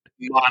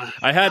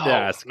 I had to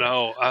ask.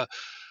 No,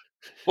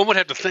 one would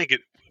have to think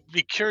it'd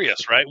be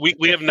curious, right?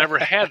 We have never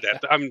had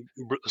that.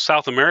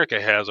 South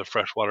America has a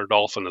freshwater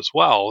dolphin as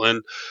well,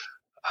 and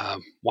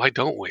why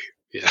don't we?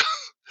 Yeah,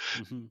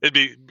 mm-hmm.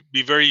 It'd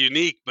be very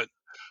unique, but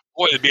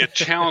boy, it'd be a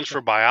challenge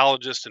for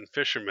biologists and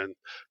fishermen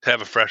to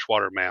have a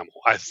freshwater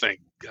mammal. I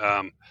think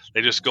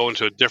they just go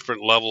into a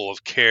different level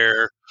of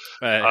care.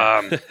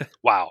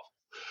 Wow.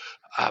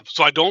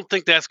 So I don't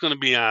think that's going to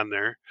be on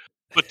there.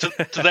 But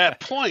to that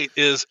point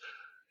is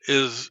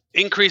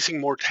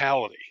increasing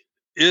mortality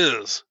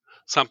is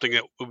something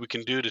that we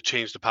can do to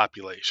change the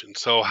population.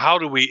 So how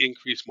do we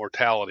increase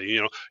mortality?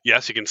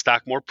 Yes, you can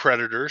stock more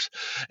predators,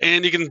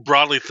 and you can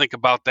broadly think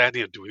about that.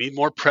 Do we need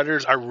more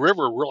predators? Our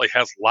river really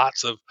has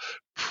lots of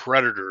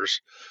predators,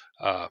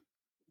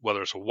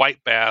 whether it's a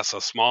white bass, a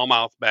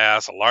smallmouth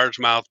bass, a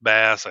largemouth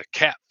bass, a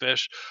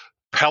catfish,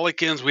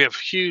 pelicans. We have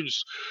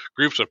huge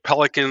groups of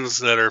pelicans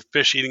that are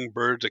fish-eating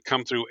birds that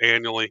come through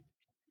annually.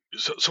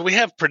 So we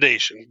have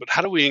predation, but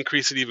how do we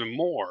increase it even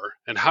more?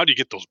 And how do you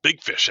get those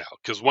big fish out?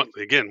 Because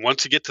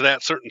once you get to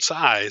that certain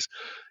size,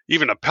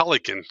 even a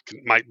pelican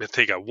might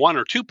take a 1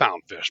 or 2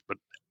 pound fish, but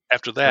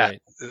after that,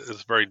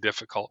 it's very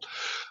difficult.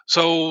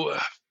 So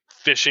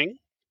fishing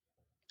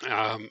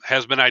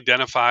has been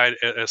identified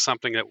as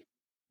something that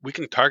we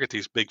can target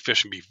these big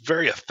fish and be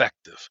very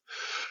effective.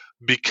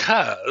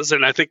 Because,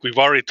 and I think we've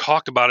already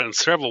talked about it in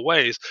several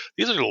ways,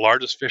 these are the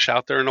largest fish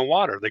out there in the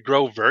water. They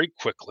grow very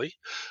quickly.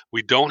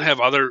 We don't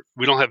have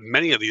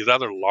many of these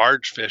other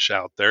large fish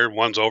out there.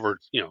 Ones over,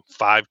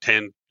 5,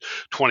 10,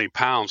 20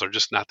 pounds are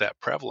just not that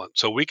prevalent.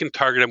 So we can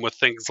target them with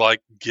things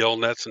like gill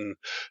nets and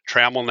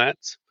trammel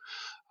nets.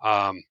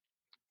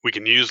 We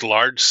can use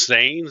large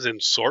seines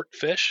and sort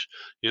fish.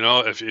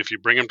 If you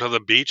bring them to the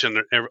beach and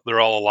they're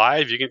all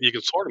alive, you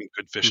can sort them,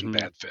 good fish and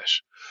bad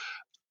fish.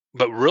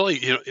 But really,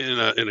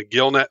 in a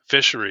gill net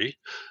fishery,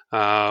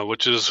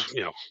 which is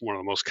one of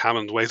the most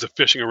common ways of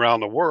fishing around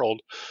the world,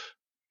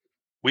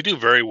 we do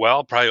very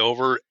well. Probably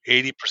over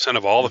 80%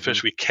 of all the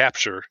fish we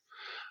capture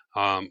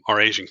are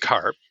Asian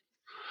carp.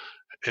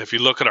 If you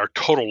look at our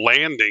total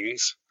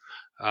landings,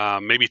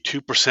 maybe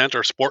 2%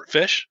 are sport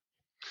fish,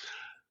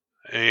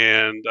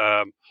 and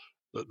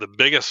the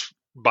biggest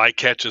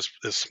bycatch is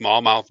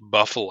smallmouth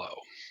buffalo,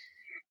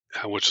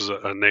 which is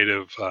a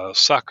native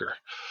sucker.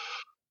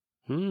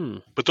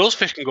 But those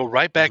fish can go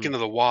right back into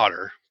the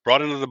water,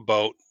 brought into the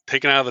boat,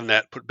 taken out of the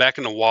net, put back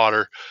in the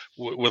water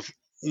with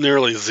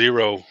nearly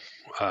zero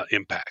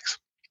impacts.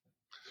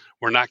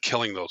 We're not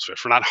killing those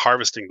fish. We're not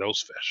harvesting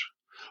those fish.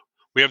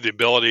 We have the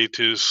ability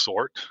to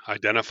sort,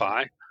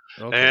 identify,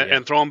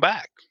 and throw them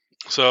back.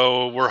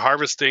 So we're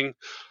harvesting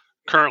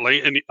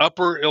currently in the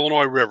upper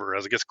Illinois River.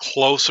 As it gets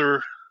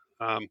closer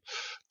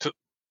to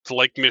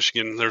Lake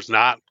Michigan, there's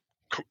not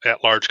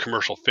at-large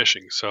commercial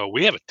fishing. So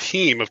we have a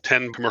team of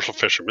 10 commercial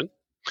fishermen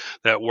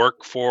that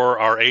work for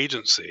our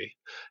agency,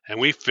 and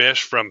we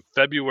fish from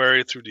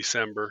February through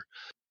December.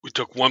 We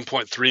took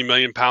 1.3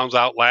 million pounds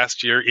out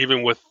last year.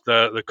 Even with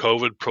the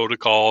COVID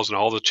protocols and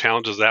all the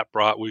challenges that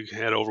brought, we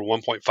had over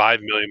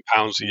 1.5 million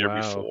pounds the year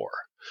before.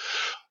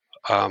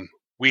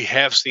 We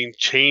have seen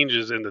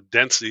changes in the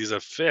densities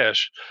of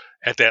fish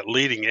at that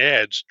leading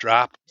edge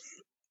drop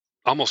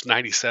almost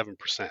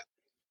 97%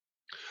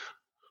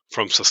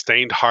 from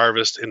sustained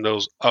harvest in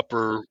those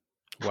upper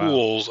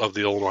pools of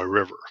the Illinois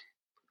River.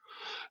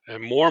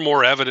 And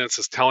more evidence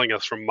is telling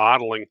us from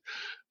modeling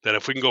that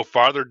if we can go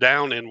farther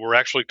down and where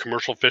actually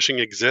commercial fishing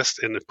exists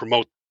and to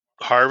promote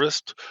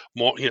harvest,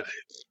 more,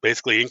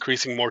 basically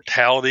increasing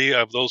mortality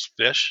of those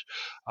fish,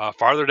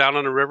 farther down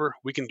on the river,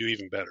 we can do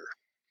even better.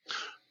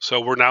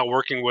 So we're now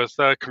working with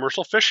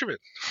commercial fishermen,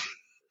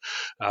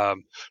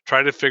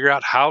 trying to figure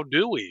out how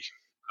do we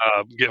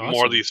get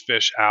more of these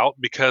fish out,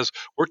 because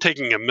we're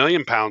taking 1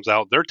 million pounds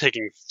out. They're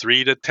taking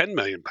 3 to 10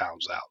 million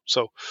pounds out.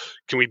 So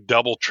can we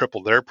double,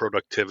 triple their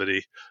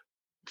productivity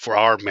for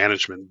our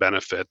management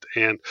benefit.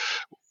 And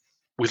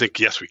we think,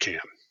 yes, we can.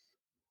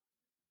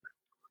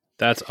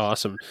 That's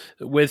awesome.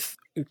 With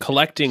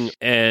collecting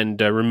and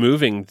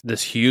removing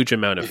this huge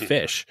amount of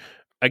fish,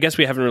 I guess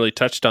we haven't really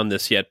touched on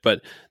this yet,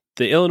 but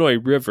the Illinois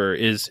River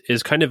is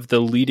kind of the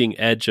leading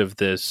edge of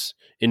this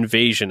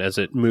invasion as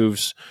it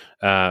moves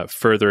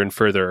further and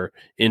further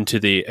into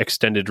the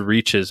extended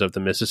reaches of the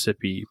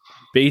Mississippi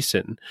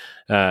Basin,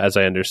 as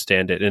I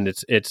understand it, and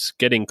it's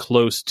getting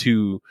close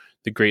to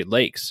the Great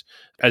Lakes.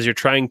 As you're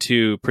trying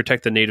to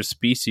protect the native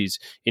species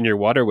in your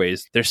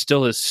waterways, there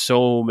still is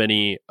so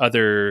many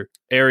other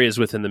areas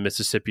within the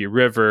Mississippi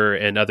River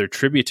and other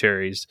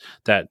tributaries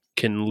that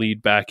can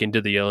lead back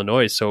into the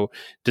Illinois. So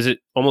does it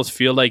almost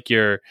feel like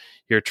you're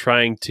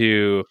trying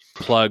to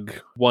plug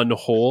one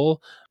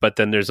hole, but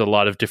then there's a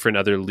lot of different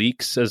other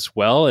leaks as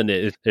well,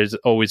 and there's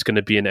always going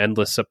to be an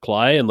endless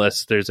supply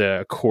unless there's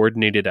a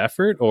coordinated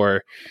effort?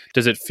 Or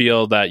does it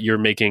feel that you're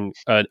making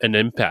an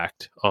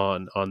impact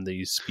on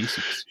these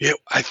species? Yeah,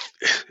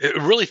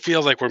 it really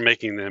feels like we're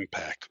making an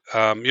impact.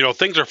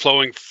 Things are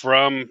flowing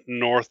from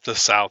north to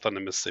south on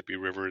the Mississippi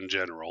River in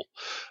general.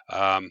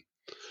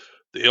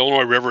 The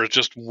Illinois River is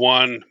just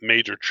one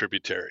major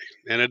tributary,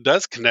 and it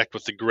does connect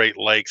with the Great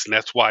Lakes, and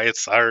that's why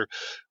it's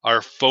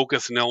our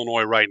focus in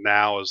Illinois right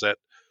now is that,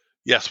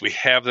 yes, we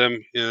have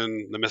them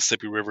in the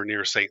Mississippi River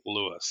near St.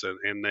 Louis,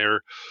 and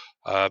they're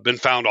been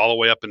found all the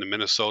way up into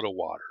Minnesota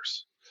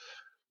waters.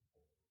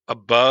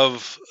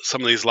 Above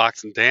some of these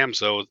locks and dams,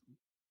 though,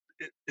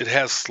 it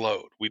has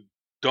slowed. We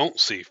don't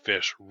see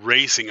fish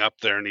racing up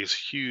there in these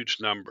huge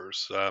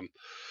numbers.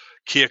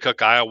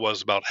 Keokuk, Iowa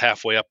is about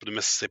halfway up the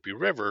Mississippi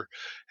River,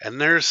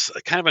 and there's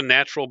kind of a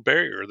natural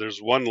barrier.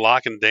 There's one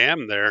lock and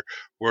dam there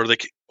where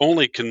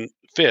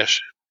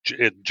fish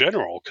in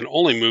general can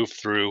only move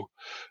through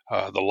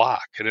the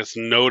lock. And it's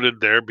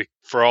noted there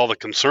for all the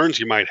concerns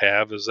you might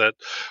have is that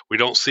we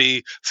don't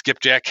see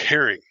skipjack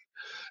herring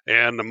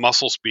and the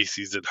mussel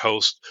species that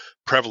host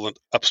prevalent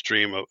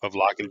upstream of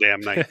Lock and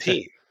Dam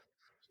 19.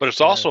 But it's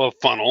also a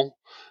funnel,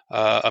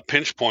 a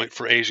pinch point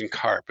for Asian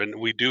carp, and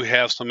we do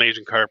have some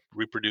Asian carp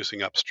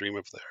reproducing upstream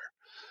of there.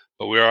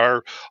 But we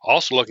are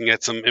also looking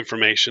at some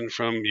information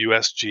from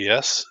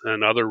USGS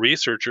and other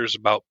researchers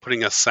about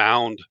putting a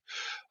sound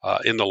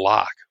in the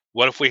lock.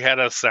 What if we had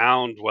a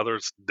sound, whether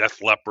it's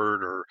Def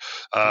Leppard or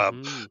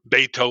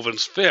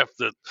Beethoven's Fifth,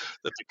 that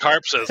the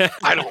carp says,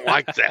 I don't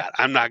like that.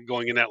 I'm not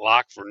going in that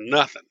lock for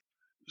nothing.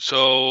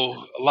 So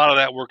a lot of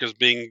that work is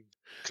being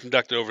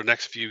conducted over the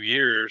next few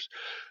years.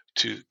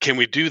 Can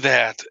we do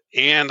that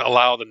and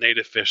allow the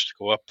native fish to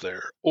go up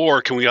there?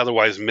 Or can we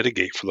otherwise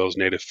mitigate for those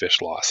native fish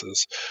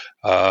losses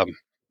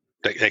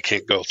that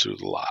can't go through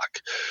the lock?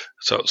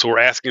 So we're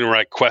asking the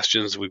right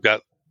questions. We've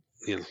got,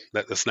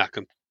 that's not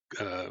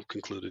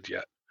concluded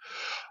yet.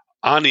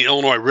 On the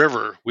Illinois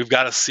River, we've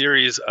got a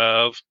series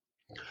of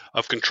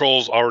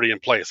controls already in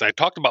place. And I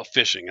talked about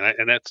fishing,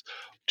 and that's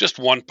just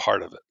one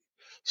part of it.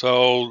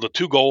 So the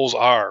two goals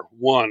are,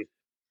 one,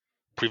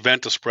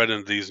 prevent the spread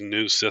into these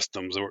new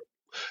systems where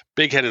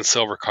bighead and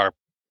silver carp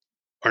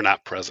are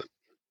not present.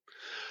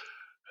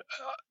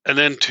 And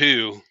then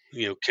two,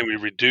 can we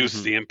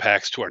reduce the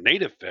impacts to our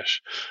native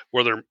fish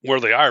where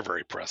they are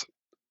very present?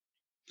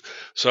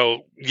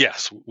 So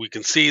yes, we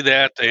can see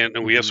that,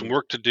 and we have some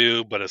work to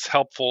do, but it's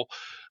helpful.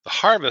 The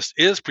harvest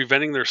is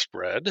preventing their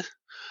spread,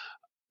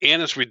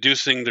 and it's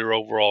reducing their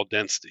overall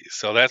density.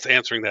 So that's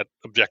answering that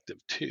objective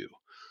too.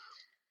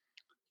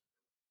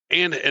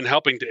 And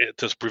helping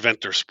to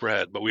prevent their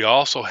spread. But we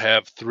also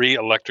have 3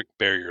 electric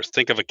barriers.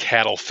 Think of a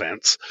cattle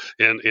fence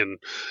in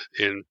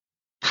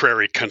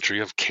prairie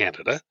country of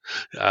Canada.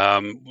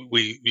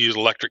 We use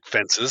electric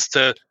fences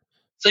so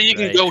you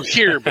can go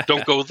here, but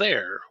don't go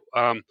there.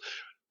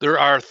 There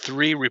are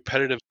 3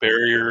 repetitive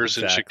barriers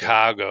in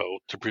Chicago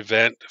to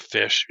prevent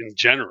fish in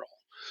general.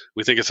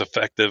 We think it's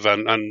effective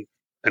on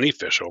any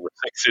fish over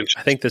 6 inches.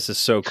 I think this is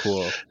so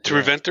cool. To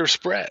prevent their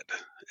spread.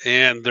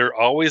 And they're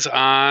always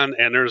on,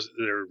 and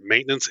they're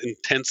maintenance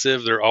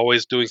intensive. They're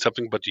always doing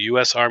something. But the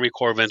U.S. Army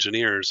Corps of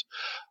Engineers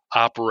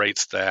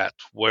operates that,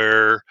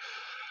 where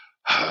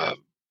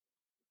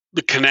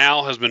the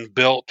canal has been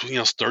built,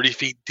 30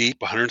 feet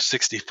deep,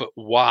 160 foot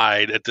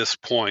wide at this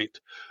point.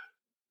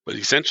 But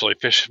essentially,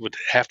 fish would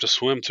have to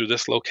swim through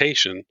this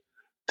location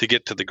to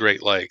get to the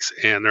Great Lakes,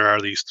 and there are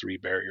these 3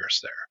 barriers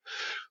there.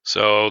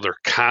 So they're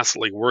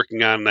constantly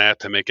working on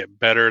that to make it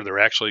better. They're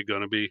actually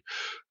going to be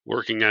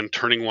working on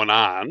turning one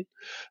on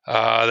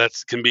that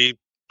can be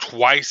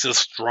twice as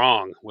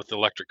strong with the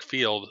electric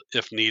field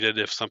if needed,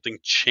 if something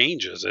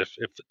changes, if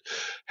it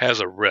has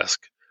a risk.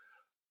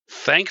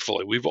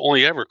 Thankfully, we've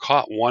only ever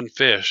caught 1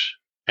 fish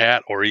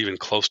at or even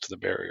close to the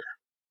barrier.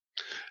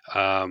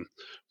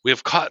 We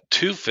have caught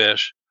 2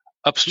 fish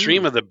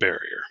upstream of the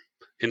barrier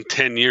in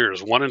 10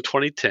 years, one in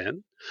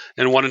 2010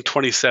 and one in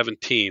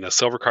 2017, a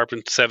silver carp in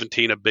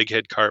 2017, a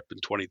bighead carp in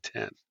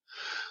 2010.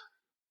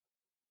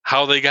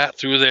 How they got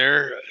through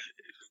there,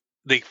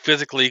 they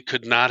physically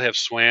could not have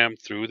swam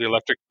through the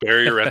electric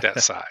barrier at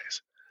that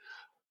size.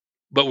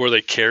 But were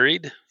they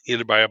carried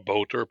either by a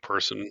boat or a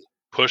person?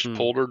 Pushed,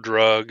 pulled, or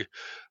drug.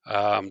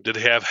 Did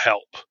they have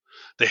help?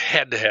 They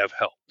had to have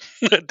help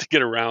to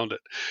get around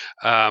it.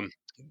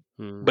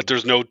 But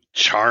there's no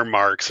char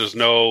marks. There's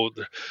no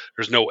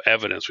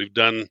evidence. We've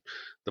done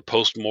the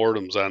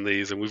postmortems on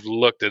these, and we've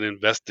looked and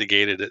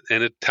investigated it,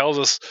 and it tells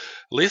us,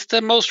 at least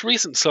the most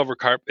recent silver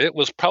carp, it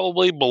was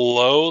probably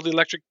below the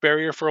electric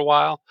barrier for a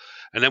while,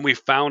 and then we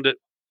found it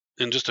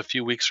in just a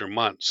few weeks or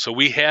months. So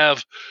we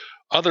have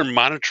other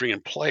monitoring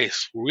in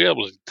place. We're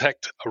able to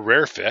detect a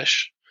rare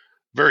fish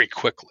very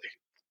quickly,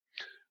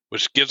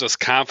 which gives us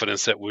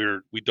confidence that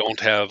we don't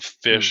have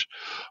fish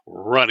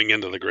running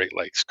into the Great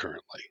Lakes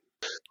currently.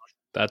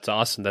 That's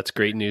awesome. That's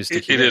great news to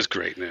hear. It is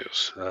great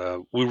news.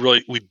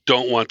 We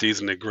don't want these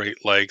in the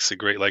Great Lakes. The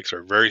Great Lakes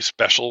are very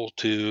special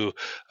to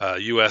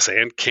U.S.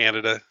 and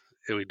Canada.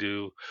 And we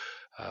do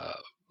a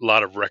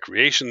lot of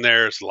recreation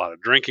there. It's a lot of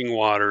drinking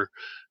water,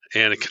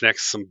 and it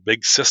connects some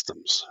big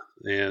systems.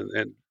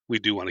 And we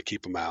do want to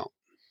keep them out.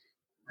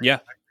 Yeah,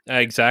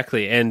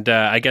 exactly. And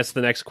I guess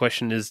the next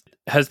question is,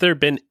 has there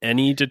been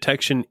any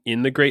detection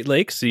in the Great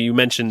Lakes? So you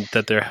mentioned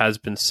that there has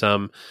been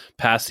some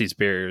past these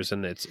barriers,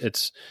 and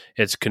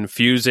it's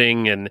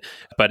confusing,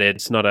 but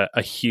it's not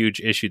a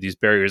huge issue. These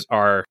barriers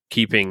are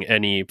keeping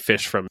any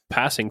fish from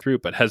passing through,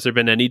 but has there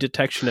been any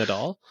detection at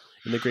all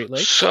in the Great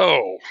Lakes?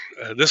 So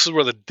this is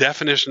where the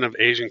definition of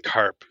Asian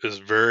carp is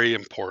very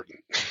important.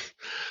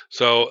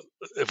 So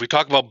if we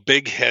talk about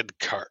big head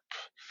carp,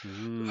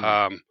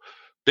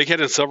 big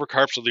head and silver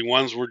carps are the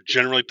ones we're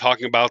generally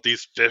talking about,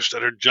 these fish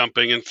that are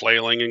jumping and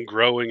flailing and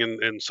growing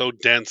and so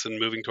dense and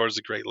moving towards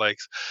the Great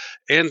Lakes.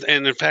 And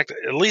in fact,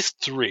 at least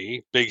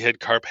 3 big head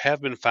carp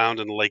have been found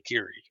in Lake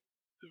Erie.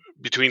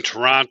 Between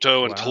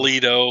Toronto and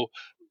Toledo,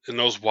 in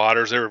those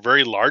waters, they were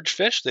very large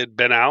fish. They'd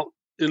been out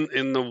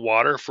in the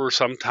water for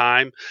some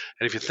time.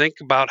 And if you think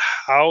about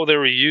how they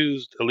were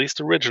used, at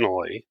least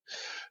originally,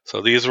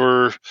 so these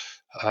were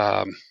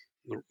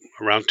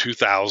around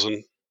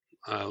 2000,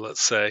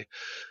 let's say.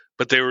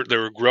 But they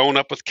were grown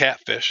up with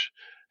catfish,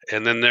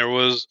 and then there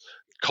was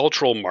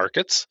cultural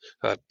markets.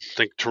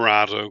 Think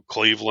Toronto,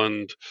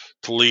 Cleveland,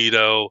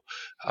 Toledo,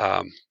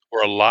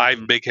 where a live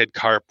bighead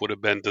carp would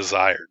have been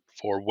desired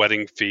for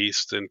wedding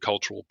feasts and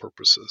cultural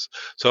purposes.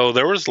 So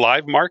there was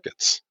live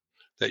markets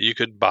that you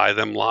could buy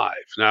them live.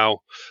 Now,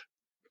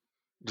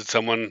 did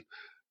someone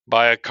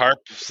buy a carp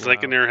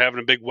thinking they were having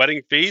a big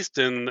wedding feast,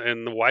 and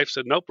the wife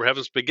said, "Nope, we're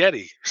having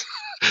spaghetti,"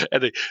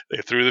 and they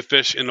threw the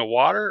fish in the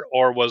water?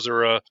 Or was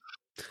there a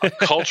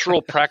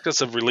cultural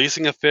practice of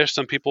releasing a fish?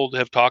 Some people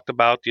have talked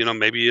about,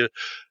 maybe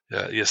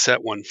you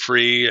set one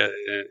free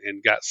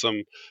and got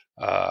some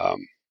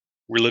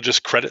religious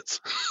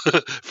credits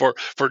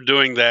for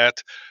doing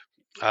that.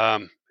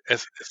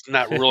 It's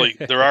not really.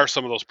 There are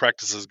some of those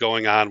practices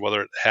going on.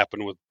 Whether it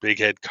happened with big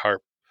head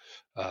carp,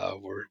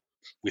 where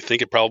we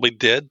think it probably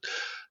did,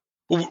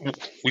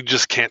 we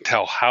just can't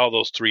tell how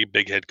those 3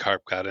 big head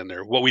carp got in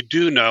there. What we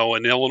do know,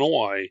 in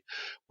Illinois,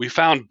 we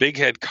found big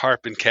head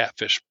carp in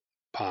catfish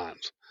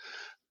ponds.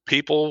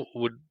 People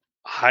would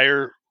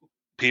hire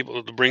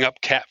people to bring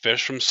up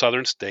catfish from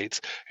southern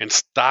states and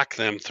stock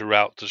them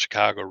throughout the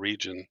Chicago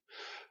region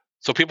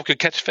so people could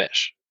catch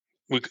fish.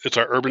 It's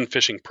our urban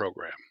fishing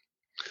program.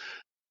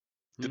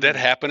 Did that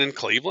happen in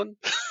Cleveland?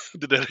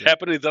 Did that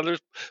happen in these other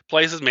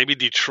places? Maybe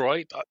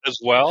Detroit as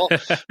well?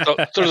 So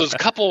there's a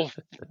couple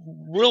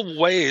real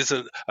ways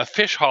that a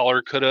fish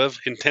hauler could have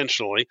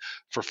intentionally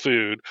for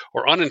food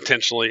or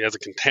unintentionally as a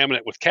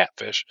contaminant with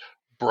catfish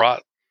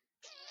brought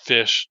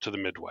fish to the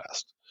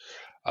Midwest.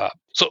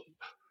 So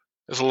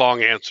it's a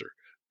long answer,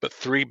 but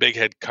 3 big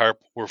head carp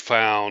were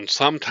found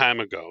some time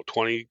ago,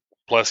 20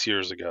 plus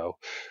years ago,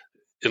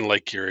 in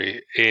Lake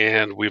Erie,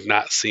 and we've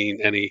not seen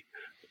any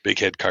big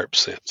head carp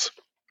since.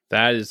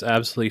 That is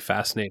absolutely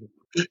fascinating.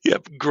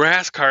 Yep,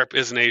 grass carp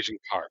is an Asian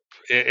carp,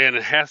 and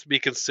it has to be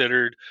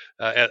considered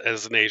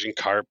as an Asian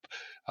carp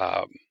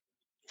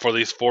for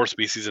these 4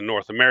 species in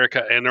North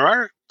America. And there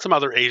are some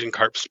other Asian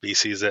carp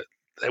species that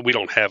we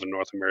don't have in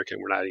North America,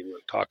 and we're not even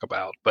going to talk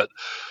about. But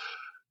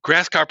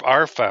grass carp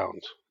are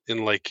found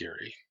in Lake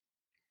Erie,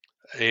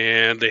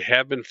 and they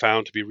have been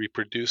found to be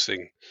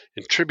reproducing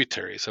in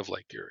tributaries of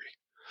Lake Erie.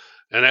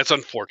 And that's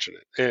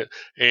unfortunate.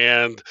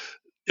 And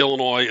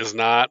Illinois is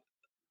not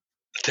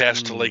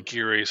attached to Lake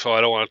Erie, so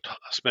I don't want to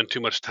spend too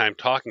much time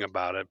talking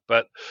about it.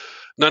 But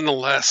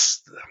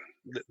nonetheless,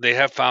 they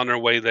have found their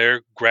way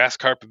there. Grass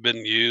carp have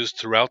been used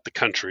throughout the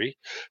country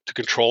to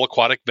control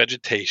aquatic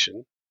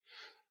vegetation,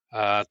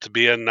 to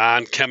be a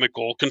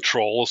non-chemical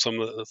control of some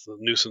of the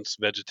nuisance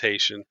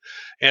vegetation,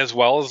 as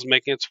well as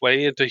making its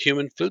way into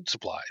human food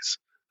supplies,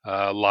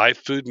 live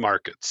food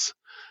markets.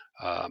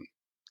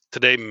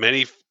 Today,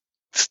 many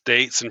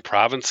states and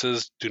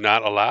provinces do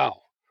not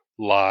allow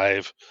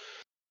live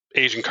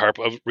Asian carp,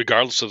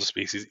 regardless of the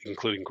species,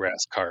 including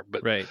grass carp.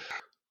 But right.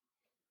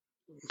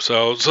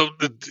 So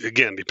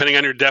again, depending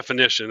on your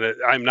definition,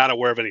 I'm not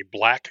aware of any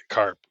black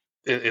carp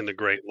in the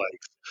Great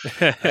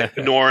Lakes,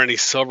 nor any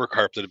silver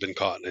carp that have been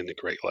caught in the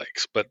Great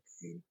Lakes. But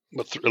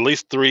at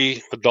least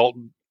 3 adult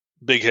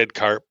big head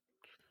carp,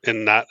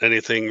 and not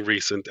anything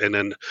recent, and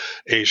then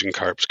Asian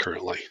carps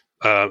currently.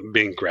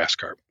 being grass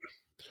carp.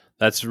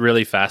 That's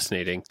really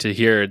fascinating to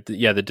hear.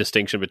 The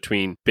distinction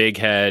between big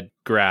head,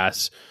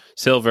 grass,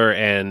 silver,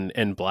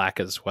 and black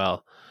as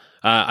well.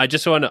 I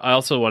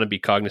also want to be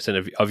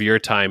cognizant of your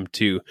time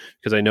too,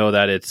 because I know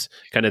that it's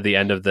kind of the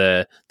end of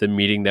the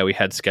meeting that we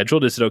had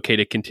scheduled. Is it okay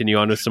to continue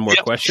on with some more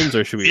questions,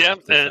 or should we? Yeah,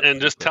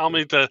 and just tell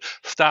me to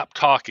stop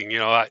talking.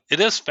 It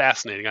is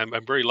fascinating.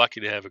 I'm very lucky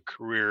to have a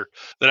career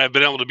that I've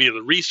been able to be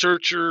a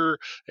researcher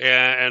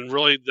and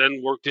really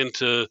then worked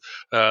into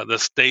the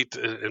state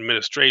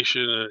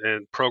administration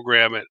and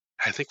program it.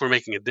 I think we're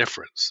making a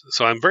difference.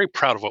 So I'm very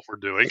proud of what we're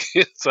doing.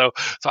 So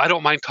I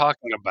don't mind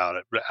talking about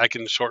it, but I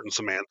can shorten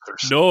some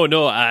answers.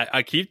 No,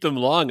 I keep them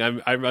long.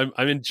 I'm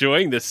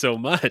enjoying this so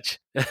much.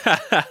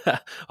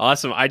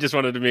 Awesome. I just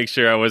wanted to make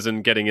sure I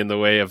wasn't getting in the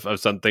way of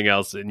something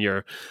else in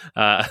your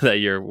that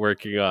you're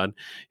working on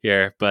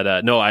here.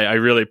 But no, I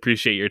really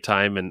appreciate your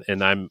time,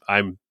 and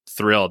I'm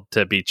thrilled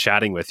to be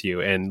chatting with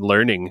you and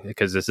learning,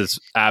 because this is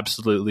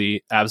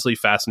absolutely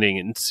fascinating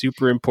and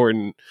super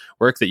important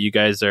work that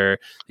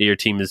your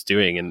team is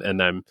doing,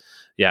 and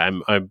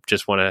I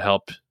just want to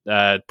help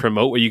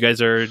promote what you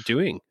guys are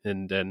doing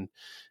and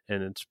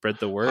spread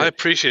the word. I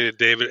appreciate it,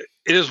 David.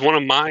 It is one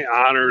of my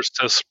honors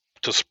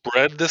to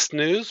spread this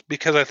news,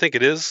 because I think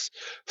it is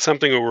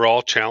something that we're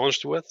all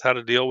challenged with, how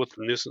to deal with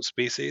nuisance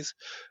species,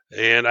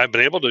 and I've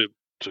been able to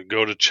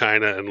go to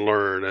China and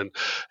learn,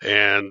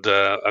 and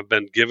I've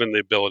been given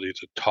the ability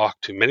to talk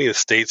to many of the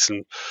states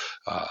and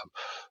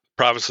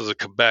provinces of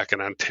Quebec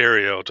and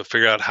Ontario to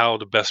figure out how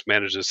to best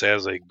manage this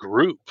as a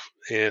group.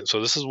 And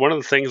so this is one of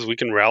the things we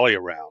can rally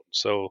around.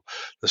 So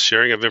the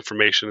sharing of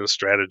information and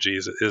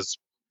strategies is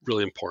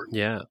really important.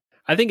 Yeah.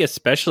 I think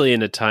especially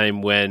in a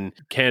time when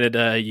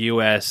Canada,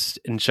 US,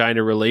 and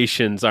China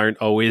relations aren't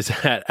always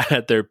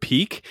at their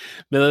peak,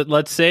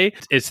 let's say,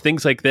 it's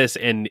things like this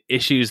and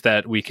issues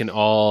that we can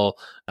all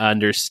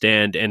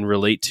understand and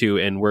relate to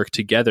and work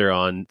together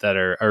on that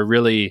are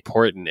really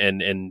important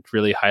and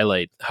really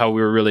highlight how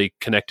we're really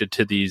connected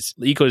to these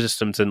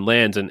ecosystems and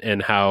lands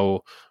and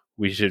how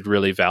we should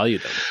really value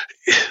them.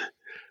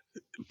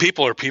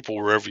 People are people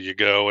wherever you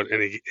go, and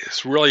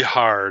it's really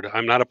hard.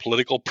 I'm not a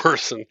political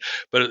person,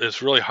 but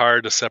it's really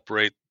hard to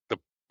separate the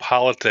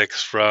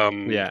politics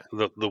from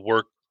the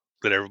work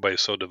that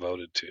everybody's so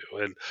devoted to.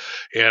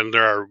 And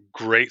there are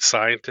great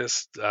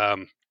scientists.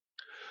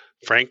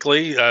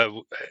 Frankly,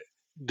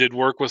 did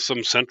work with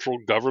some central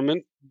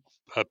government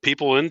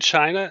people in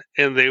China,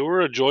 and they were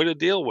a joy to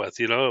deal with.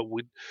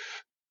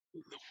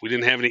 We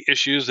didn't have any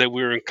issues that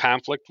we were in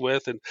conflict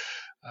with, and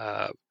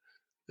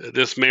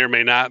this may or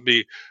may not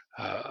be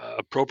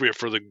appropriate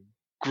for the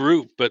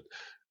group, but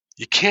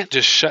you can't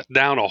just shut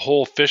down a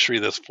whole fishery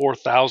that's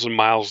 4,000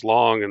 miles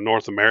long in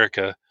North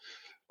America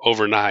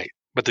overnight.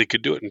 But they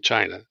could do it in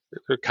China.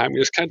 They're a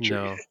communist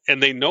country,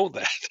 and they know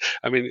that.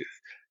 I mean,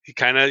 he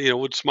kind of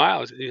would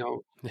smile.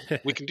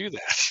 We can do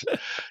that.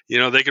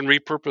 They can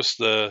repurpose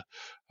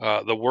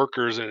the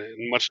workers in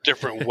a much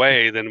different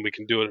way than we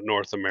can do it in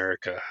North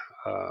America.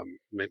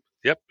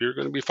 Yep, you're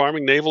going to be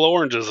farming navel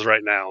oranges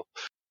right now,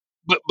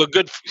 but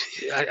good.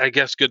 I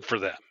guess good for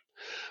them.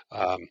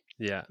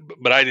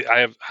 But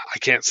I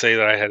can't say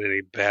that I had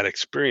any bad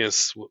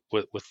experience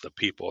with the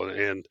people,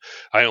 and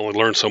I only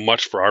learned so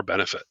much for our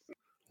benefit.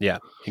 Yeah,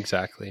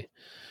 exactly.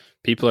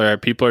 People are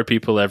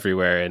people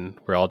everywhere, and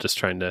we're all just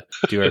trying to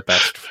do our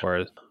best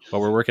for what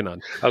we're working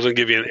on. I was going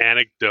to give you an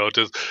anecdote.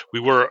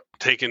 We were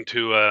taken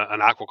to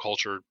an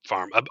aquaculture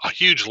farm, a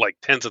huge, like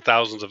tens of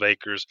thousands of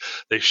acres.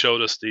 They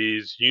showed us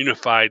these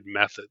unified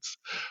methods.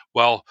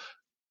 Well,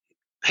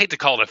 I hate to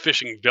call it a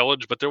fishing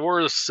village, but there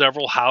were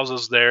several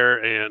houses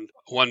there and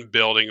one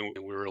building,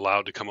 and we were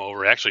allowed to come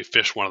over, actually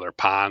fish one of their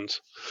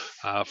ponds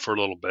for a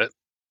little bit.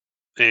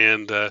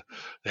 And they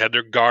had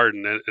their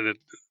garden, and at the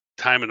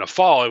time in the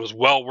fall, it was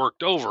well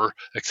worked over,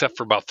 except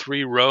for about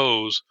 3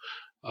 rows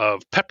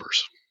of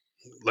peppers,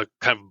 like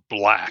kind of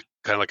black,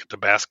 kind of like a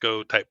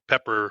Tabasco type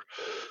pepper,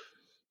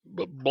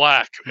 but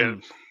black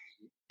and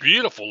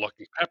beautiful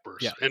looking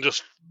peppers, and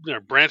just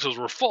their branches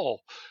were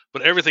full,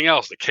 but everything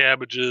else, the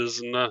cabbages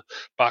and the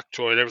bok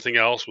choy and everything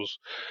else was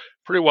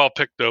pretty well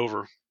picked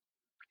over.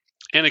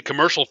 And a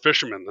commercial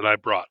fisherman that I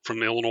brought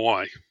from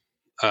Illinois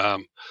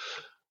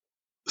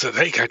said,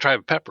 "Hey, can I try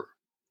a pepper?"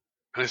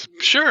 And I said,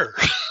 "Sure."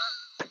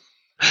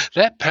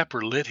 That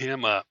pepper lit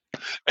him up.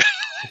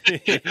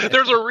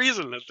 There's a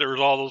reason that there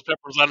was all those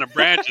peppers on the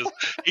branches.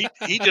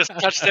 He just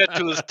touched that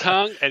to his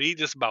tongue, and he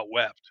just about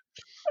wept.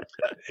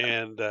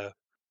 And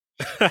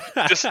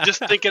just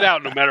think it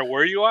out. No matter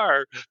where you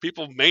are,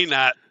 people may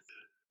not.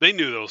 They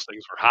knew those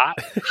things were hot.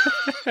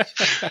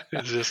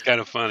 It's just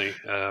kind of funny.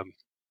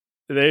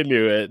 They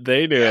knew it.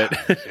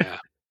 Yeah.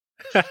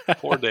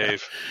 Poor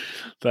Dave.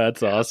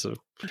 That's awesome.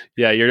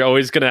 Yeah, you're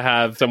always going to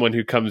have someone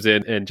who comes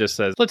in and just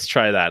says, let's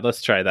try that,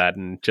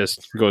 and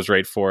just goes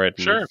right for it.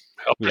 And, sure.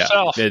 Help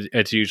yourself.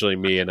 It's usually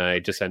me, and I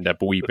just end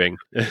up weeping.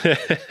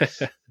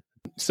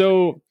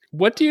 So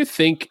What do you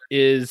think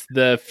is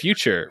the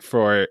future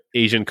for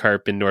Asian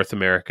carp in North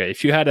America?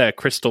 If you had a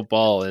crystal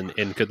ball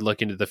and could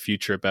look into the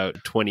future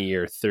about 20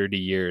 or 30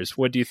 years,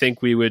 what do you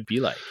think we would be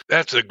like?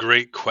 That's a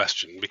great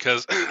question,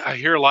 because I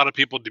hear a lot of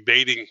people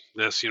debating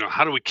this,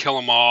 how do we kill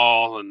them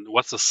all and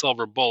what's the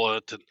silver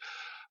bullet? And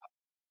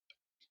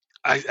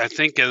I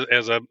think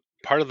as a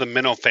part of the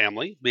minnow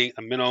family, being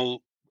one of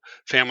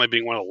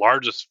the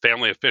largest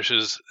family of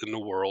fishes in the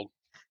world,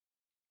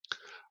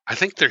 I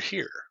think they're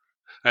here.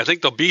 I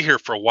think they'll be here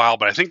for a while,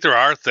 but I think there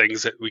are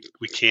things that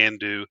we can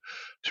do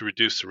to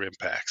reduce their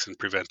impacts and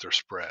prevent their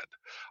spread.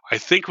 I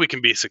think we can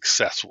be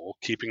successful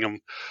keeping them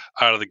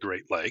out of the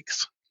Great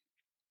Lakes,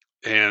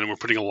 and we're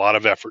putting a lot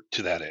of effort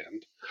to that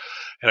end.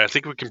 And I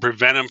think we can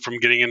prevent them from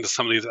getting into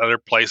some of these other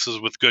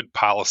places with good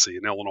policy.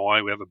 In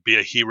Illinois, we have a Be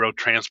a Hero,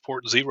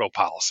 Transport Zero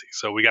policy.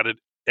 So we got to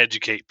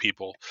educate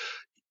people.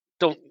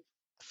 Don't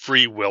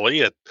free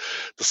willy at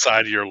the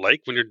side of your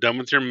lake. When you're done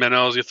with your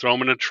minnows, you throw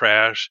them in the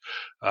trash.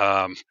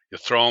 You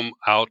throw them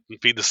out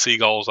and feed the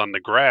seagulls on the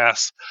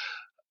grass.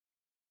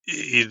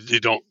 You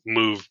don't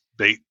move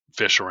bait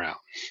fish around.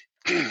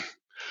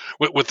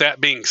 With that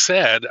being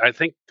said, I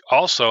think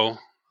also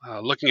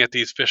looking at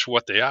these fish,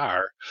 what they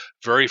are,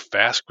 very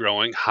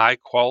fast-growing,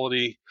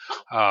 high-quality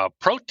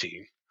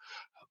protein.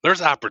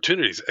 There's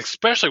opportunities,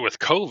 especially with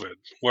COVID,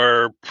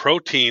 where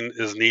protein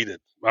is needed.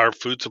 Our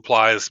food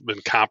supply has been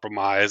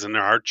compromised, and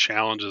there are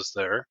challenges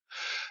there.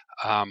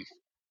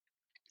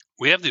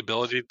 We have the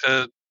ability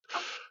to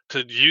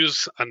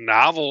use a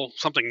novel,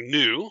 something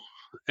new,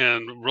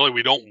 and really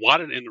we don't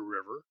want it in the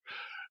river.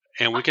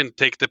 And we can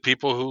take the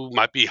people who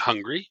might be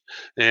hungry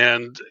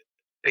and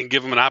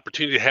give them an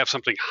opportunity to have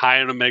something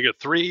high in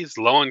omega-3s,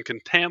 low in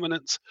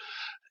contaminants,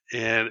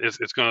 and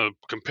it's going to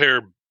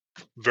compare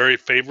very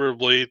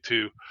favorably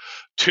to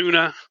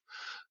tuna,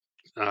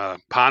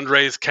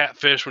 pond-raised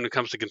catfish when it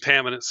comes to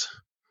contaminants.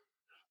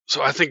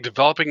 So I think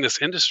developing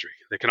this industry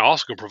that can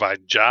also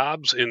provide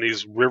jobs in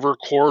these river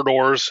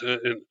corridors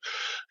in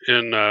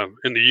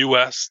the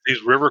U.S.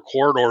 These river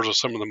corridors are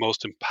some of the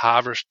most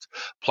impoverished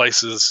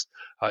places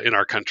in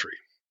our country.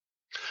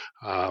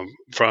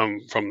 From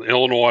the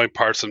Illinois,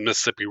 parts of the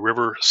Mississippi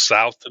River,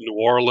 south to New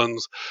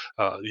Orleans,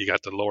 you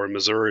got the lower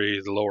Missouri,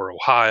 the lower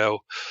Ohio.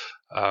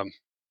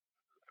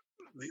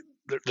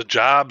 The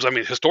jobs,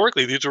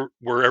 historically, these are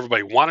where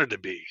everybody wanted to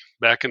be,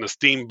 back in the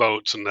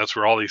steamboats, and that's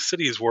where all these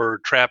cities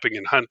were, trapping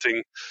and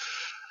hunting.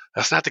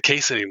 That's not the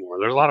case anymore.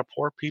 There's a lot of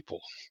poor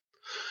people.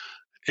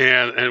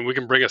 And we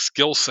can bring a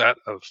skill set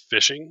of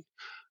fishing,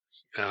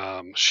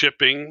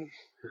 shipping,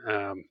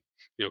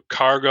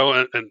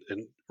 cargo,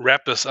 and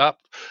wrap this up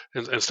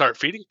and start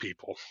feeding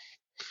people.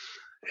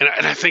 And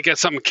I think that's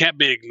something that can't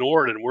be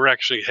ignored, and we're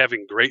actually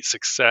having great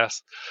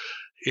success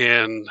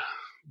in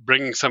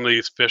bringing some of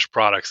these fish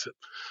products,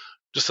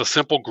 just a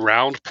simple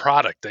ground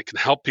product that can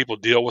help people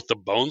deal with the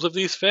bones of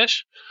these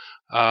fish.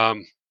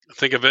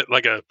 Think of it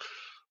like a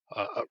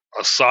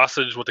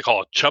sausage, what they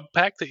call a chub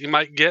pack that you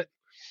might get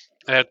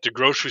at the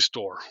grocery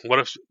store. What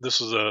if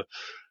this was a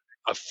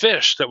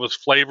fish that was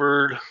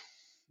flavored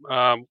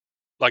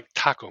like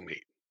taco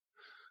meat?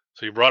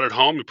 So you brought it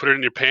home, you put it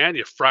in your pan,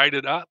 you fried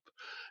it up,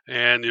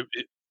 and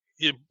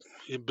you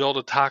build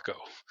a taco.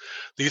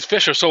 These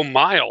fish are so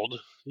mild,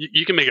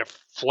 you can make it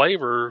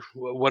flavor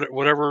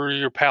whatever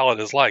your palate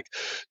is like.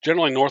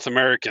 Generally, North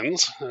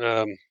Americans,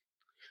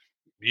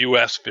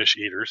 U.S. fish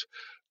eaters,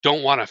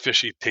 don't want a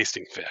fishy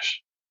tasting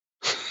fish.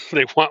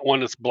 They want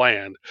one that's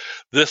bland.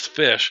 This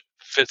fish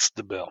fits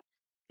the bill.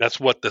 That's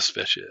what this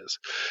fish is.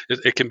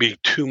 It can be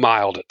too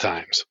mild at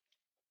times.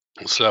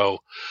 So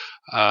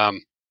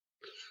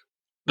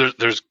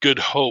there's good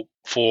hope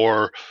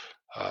for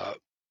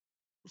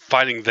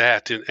finding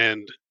that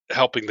and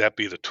helping that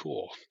be the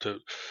tool to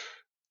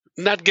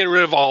not get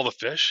rid of all the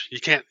fish. You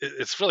can't.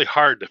 It's really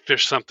hard to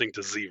fish something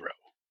to zero.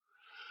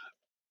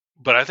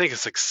 But I think a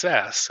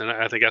success, and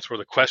I think that's where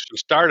the question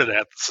started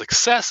at,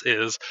 success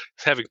is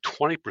having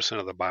 20%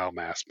 of the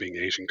biomass being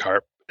Asian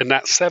carp and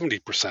not 70%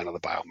 of the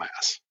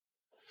biomass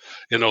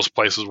in those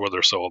places where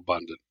they're so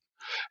abundant.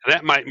 And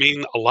that might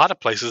mean a lot of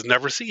places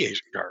never see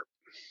Asian carp.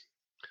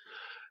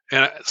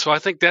 And so I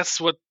think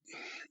that's what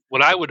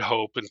I would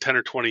hope in 10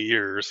 or 20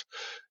 years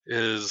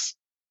is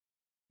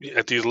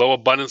at these low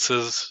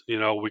abundances,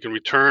 we can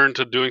return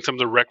to doing some of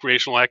the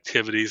recreational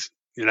activities.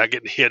 You're not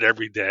getting hit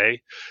every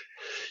day.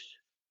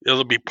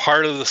 It'll be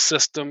part of the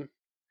system,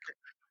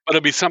 but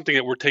it'll be something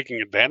that we're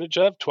taking advantage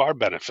of to our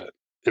benefit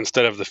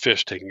instead of the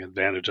fish taking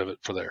advantage of it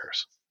for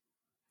theirs.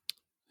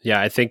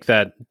 Yeah, I think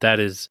that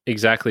is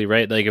exactly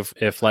right. Like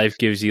if life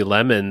gives you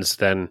lemons,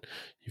 then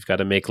you've got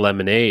to make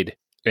lemonade.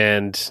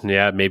 And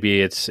yeah, maybe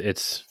it's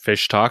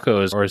fish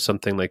tacos or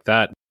something like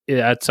that.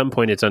 At some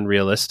point, it's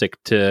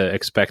unrealistic to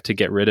expect to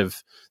get rid of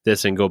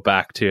this and go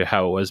back to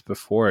how it was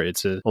before.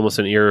 It's almost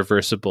an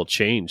irreversible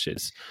change.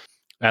 It's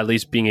at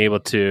least being able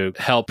to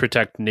help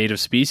protect native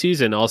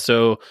species and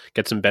also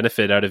get some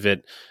benefit out of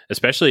it,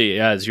 especially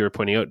as you were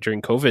pointing out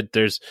during COVID.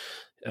 There's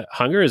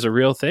hunger is a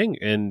real thing,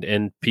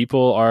 and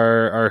people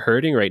are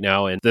hurting right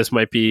now. And this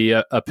might be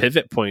a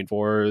pivot point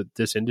for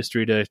this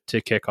industry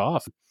to kick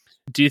off.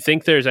 Do you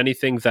think there's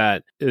anything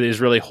that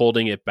is really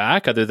holding it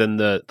back other than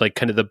the like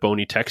kind of the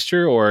bony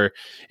texture? Or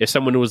if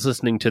someone was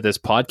listening to this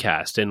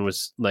podcast and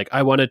was like,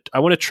 I want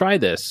to try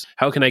this,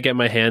 how can I get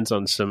my hands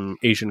on some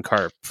Asian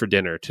carp for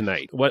dinner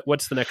tonight?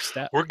 What's the next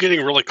step? We're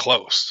getting really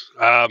close.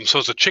 So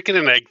it's a chicken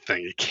and egg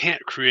thing. You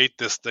can't create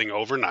this thing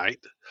overnight.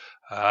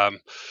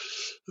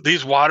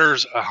 These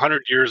waters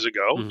 100 years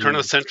ago, turn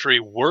of the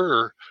century,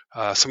 were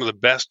some of the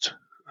best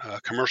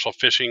commercial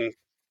fishing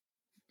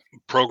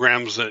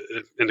programs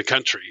in the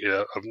country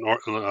of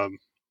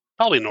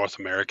probably North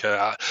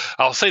America.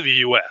 I'll say the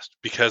U.S.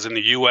 because in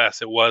the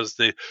U.S. it was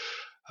the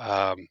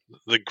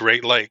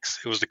Great Lakes,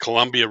 it was the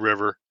Columbia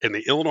River and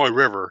the Illinois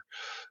River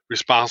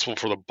responsible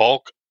for the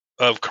bulk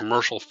of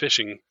commercial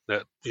fishing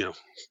that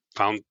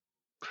found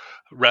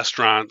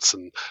restaurants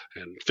and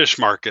fish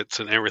markets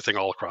and everything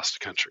all across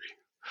the country.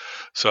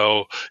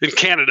 So in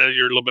Canada,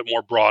 you're a little bit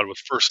more broad with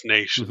First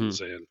Nations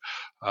and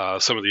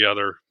some of the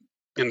other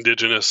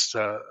indigenous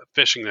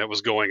fishing that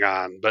was going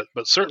on. But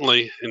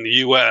certainly in the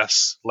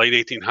U.S., late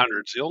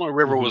 1800s, the Illinois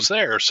River was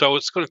there. So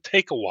it's going to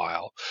take a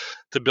while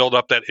to build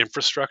up that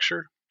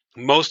infrastructure.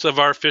 Most of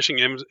our fishing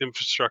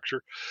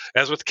infrastructure,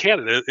 as with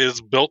Canada,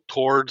 is built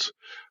towards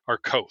our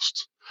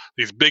coasts.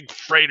 These big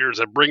freighters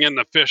that bring in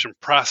the fish and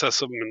process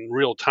them in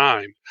real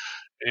time.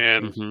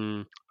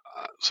 And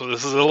so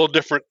this is a little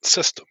different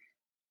system.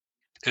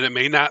 And it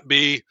may not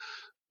be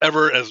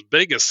ever as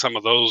big as some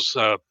of those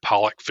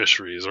pollock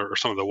fisheries or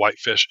some of the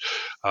whitefish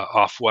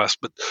off west.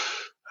 But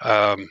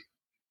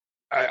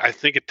I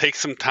think it takes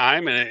some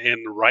time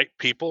and the right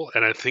people,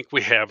 and I think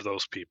we have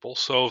those people.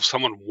 So if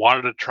someone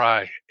wanted to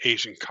try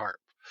Asian carp,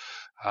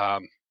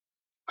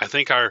 I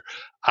think our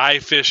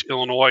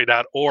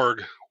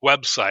ifishillinois.org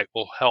website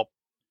will help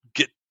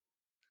get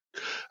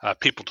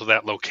people to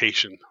that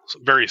location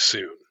very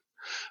soon.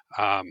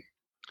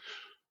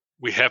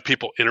 We have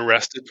people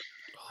interested.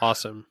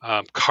 Awesome.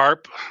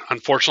 Carp,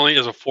 unfortunately,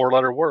 is a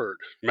 4-letter word.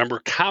 Remember,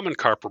 common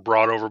carp were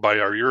brought over by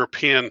our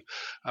European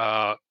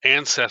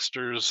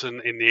ancestors in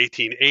the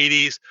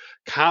 1880s.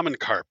 Common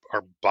carp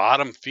are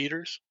bottom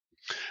feeders.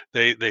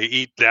 They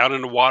eat down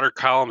in the water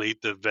column. They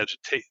eat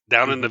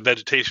down in the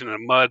vegetation and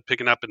the mud,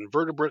 picking up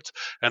invertebrates,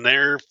 and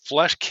their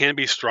flesh can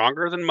be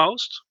stronger than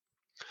most.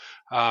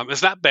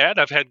 It's not bad.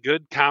 I've had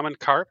good common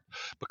carp,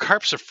 but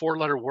carp's a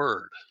 4-letter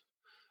word,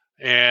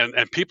 and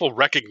people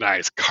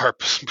recognize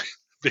carp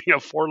being a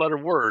 4-letter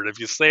word. If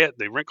you say it,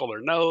 they wrinkle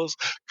their nose.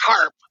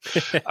 Carp.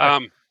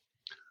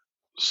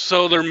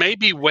 So there may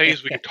be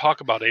ways we can talk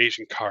about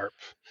Asian carp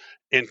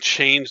and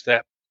change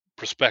that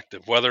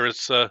perspective, whether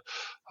it's a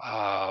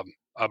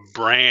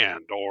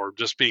brand or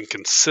just being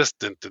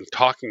consistent and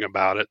talking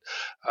about it.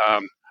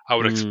 I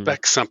would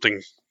expect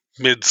something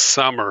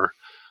midsummer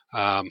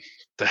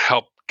to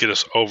help get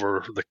us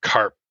over the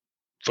carp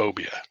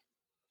phobia.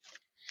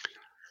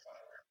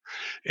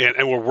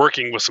 And we're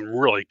working with some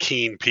really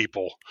keen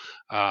people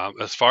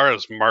as far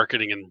as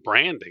marketing and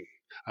branding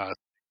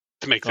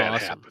to make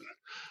that happen.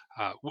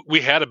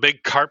 We had a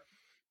big carp,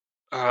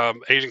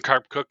 Asian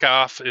carp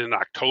cook-off in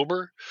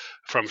October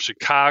from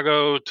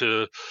Chicago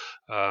to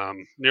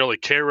nearly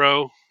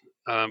Cairo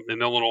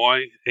in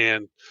Illinois,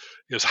 and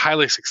it was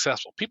highly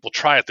successful. People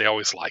try it; they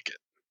always like it.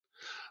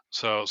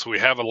 So we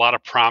have a lot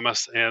of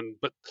promise.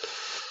 But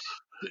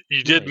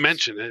you did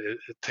mention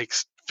it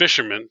takes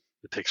fishermen.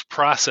 It takes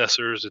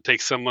processors. It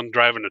takes someone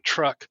driving a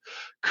truck.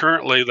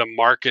 Currently, the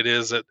market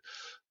is that,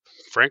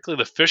 frankly,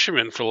 the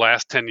fishermen for the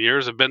last 10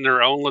 years have been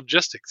their own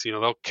logistics.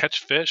 They'll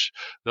catch fish.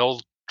 They'll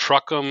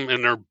truck them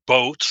in their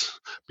boats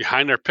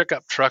behind their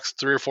pickup trucks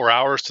 3 or 4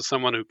 hours to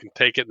someone who can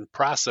take it and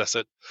process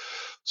it.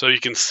 So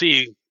you can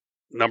see,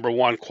 number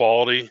one,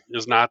 quality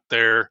is not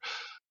there.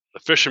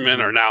 The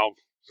fishermen are now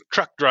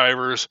truck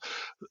drivers.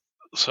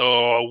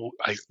 So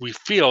we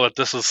feel that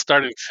this is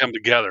starting to come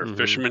together.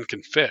 Fishermen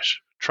can fish.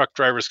 Truck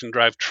drivers can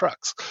drive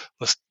trucks.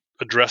 Let's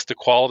address the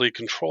quality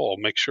control,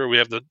 make sure we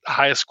have the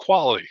highest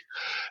quality.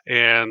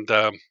 And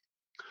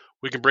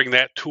we can bring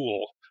that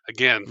tool.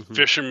 Again,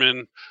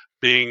 fishermen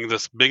being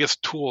this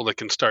biggest tool that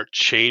can start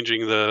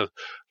changing the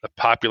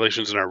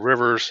populations in our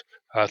rivers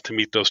to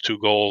meet those two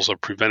goals of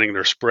preventing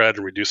their spread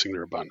and reducing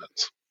their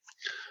abundance.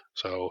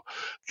 So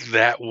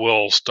that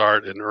will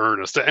start in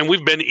earnest. And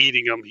we've been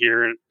eating them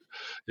here in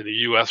the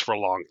U.S. for a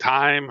long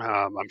time.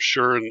 I'm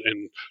sure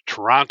in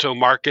Toronto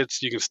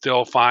markets, you can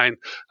still find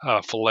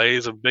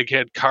fillets of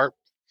bighead carp.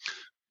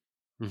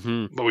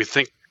 But we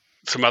think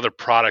some other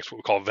products, what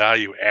we call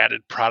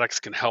value-added products,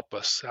 can help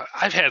us.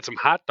 I've had some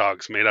hot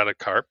dogs made out of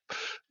carp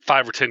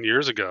 5 or 10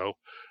 years ago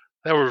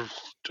that were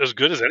as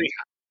good as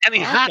any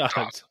hot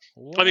dog.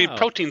 Wow. I mean,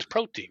 protein's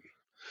protein.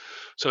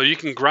 So you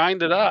can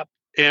grind it up,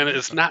 and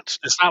it's not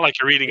like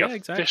you're eating a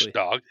fish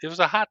dog. It was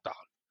a hot dog.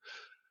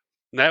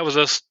 And that was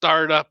a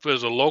startup. It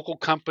was a local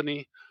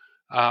company.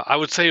 I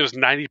would say it was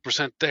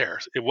 90% there.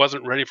 It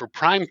wasn't ready for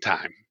prime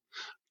time,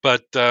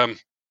 but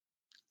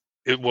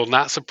it will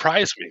not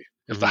surprise me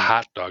if the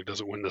hot dog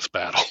doesn't win this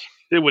battle.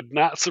 It would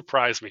not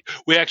surprise me.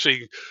 We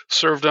actually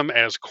served them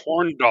as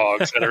corn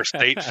dogs at our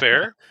state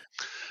fair.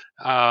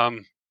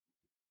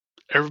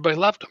 Everybody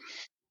loved them.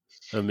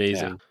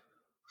 Amazing.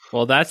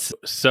 Well, that's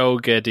so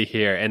good to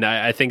hear. And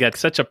I think that's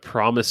such a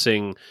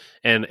promising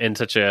and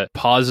such a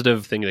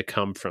positive thing to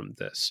come from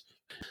this.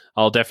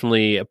 I'll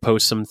definitely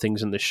post some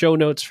things in the show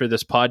notes for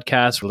this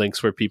podcast,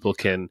 links where people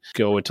can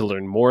go to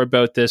learn more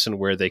about this and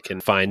where they can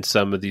find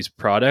some of these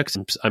products.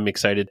 I'm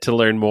excited to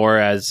learn more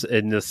as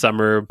in the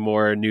summer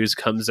more news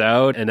comes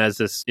out and as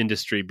this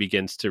industry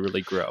begins to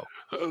really grow.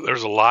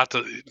 There's a lot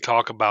to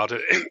talk about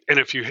it, and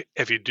if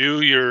you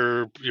do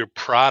your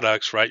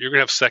products right, you're gonna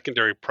have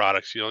secondary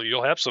products.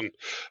 You'll have some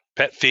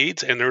pet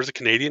feeds, and there's a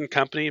Canadian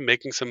company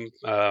making some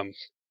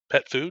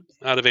pet food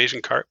out of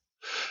Asian carp.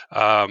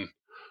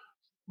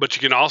 But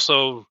you can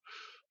also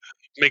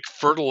make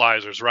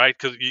fertilizers, right?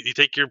 Because you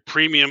take your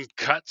premium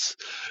cuts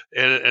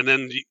and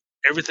then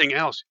everything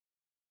else.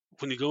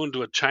 When you go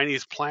into a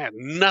Chinese plant,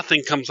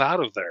 nothing comes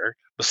out of there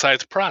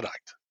besides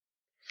product.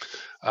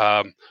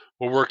 We're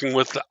working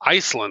with the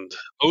Iceland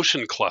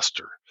Ocean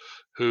Cluster,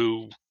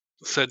 who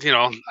said,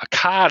 a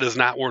cod is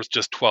not worth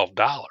just $12.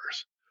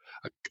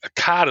 A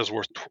cod is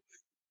worth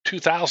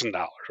 $2,000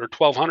 or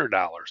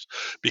 $1,200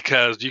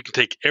 because you can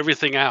take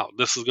everything out.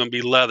 This is going to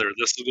be leather.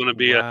 This is going to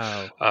be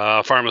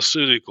a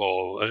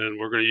pharmaceutical, and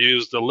we're going to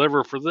use the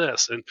liver for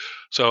this. And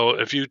so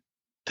if you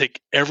take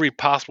every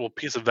possible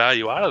piece of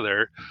value out of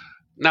there,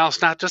 now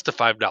it's not just a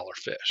 $5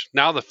 fish.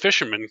 Now the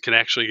fishermen can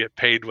actually get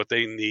paid what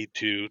they need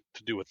to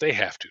do what they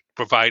have to,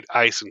 provide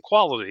ice and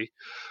quality,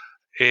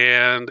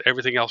 and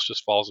everything else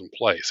just falls in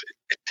place.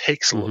 It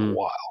takes a little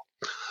while,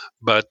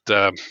 but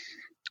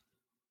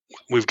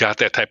we've got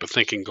that type of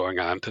thinking going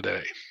on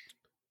today.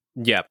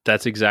 Yeah,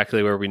 that's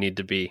exactly where we need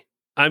to be.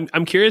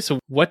 I'm curious,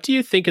 what do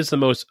you think is the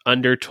most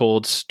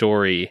undertold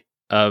story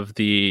of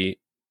the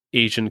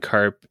Asian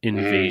carp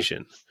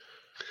invasion?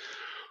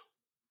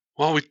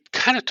 Well, we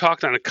kind of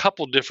talked on a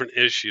couple different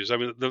issues. I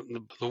mean,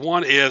 the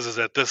one is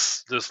that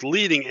this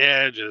leading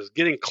edge is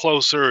getting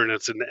closer, and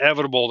it's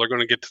inevitable they're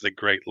going to get to the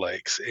Great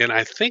Lakes. And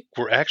I think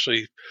we're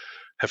actually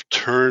have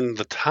turned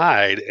the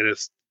tide, and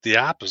it's the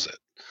opposite.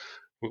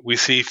 We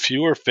see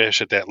fewer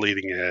fish at that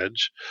leading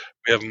edge.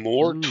 We have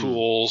more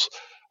tools.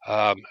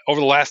 Over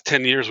the last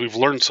 10 years, we've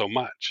learned so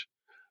much.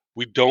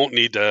 We don't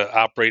need to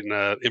operate in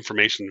an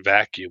information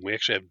vacuum. We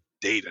actually have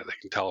data that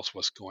can tell us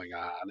what's going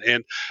on.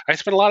 And I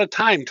spend a lot of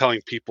time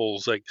telling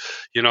people, the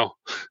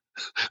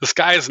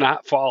sky is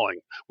not falling.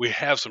 We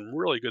have some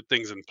really good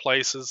things in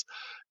place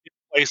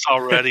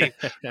already.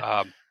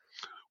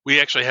 We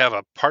actually have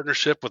a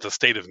partnership with the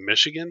state of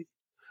Michigan.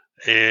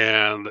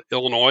 And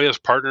Illinois has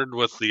partnered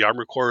with the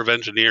Army Corps of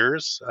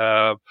Engineers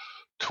to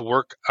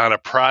work on a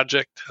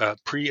project,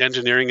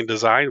 pre-engineering and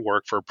design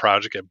work for a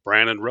project at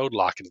Brandon Road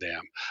Lock and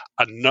Dam,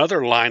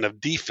 another line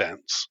of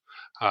defense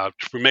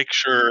to make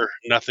sure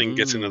nothing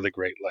gets into the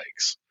Great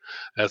Lakes.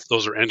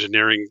 Those are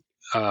engineering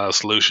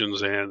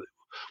solutions, and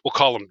we'll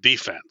call them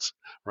defense,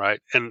 right?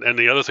 And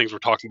the other things we're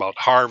talking about,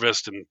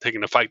 harvest and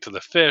taking the fight to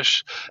the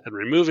fish and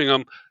removing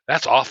them,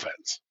 that's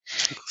offense.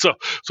 So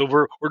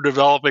we're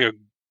developing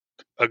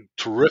a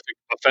terrific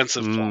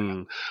offensive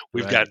plan.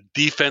 We've got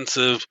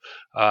defensive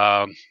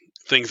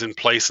things in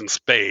place in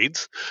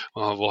spades.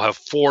 We'll have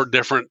 4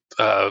 different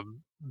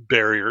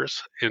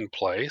barriers in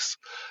place.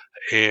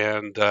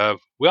 And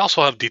we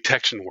also have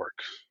detection work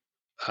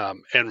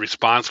and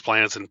response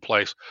plans in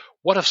place.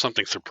 What if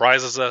something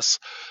surprises us?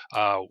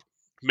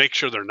 Make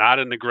sure they're not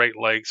in the Great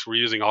Lakes. We're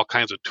using all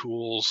kinds of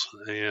tools.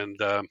 And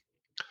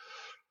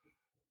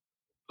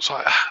so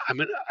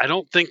I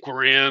don't think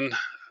we're in...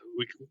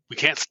 We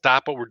can't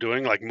stop what we're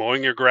doing, like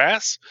mowing your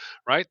grass,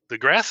 right? The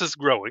grass is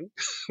growing.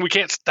 We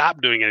can't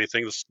stop doing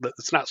anything.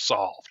 It's not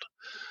solved.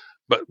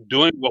 But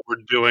doing what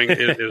we're doing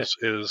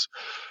is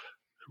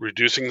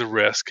reducing the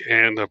risk,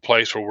 and a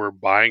place where we're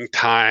buying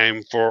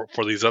time for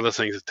these other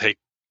things to take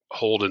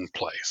hold in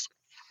place.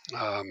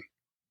 I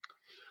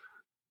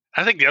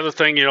think the other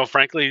thing,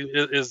 frankly,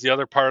 is the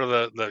other part of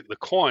the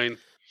coin.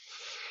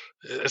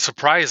 It's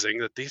surprising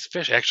that these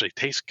fish actually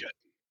taste good.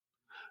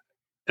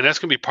 And that's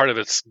going to be part of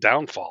its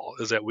downfall,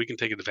 is that we can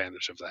take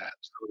advantage of that.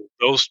 So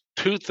those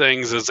 2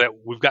 things is that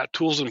we've got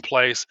tools in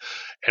place,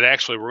 and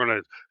actually we're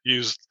going to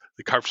use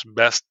the carp's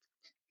best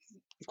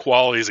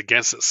qualities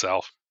against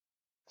itself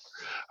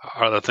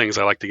are the things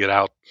I like to get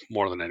out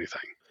more than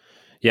anything.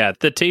 Yeah,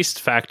 the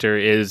taste factor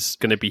is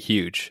going to be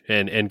huge,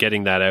 and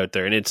getting that out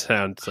there. And it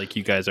sounds like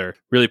you guys are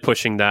really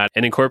pushing that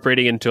and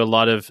incorporating into a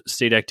lot of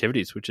state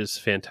activities, which is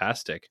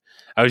fantastic.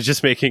 I was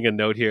just making a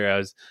note here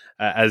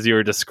as you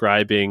were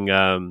describing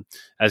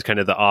as kind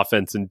of the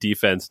offense and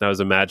defense, and I was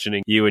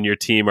imagining you and your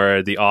team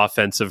are the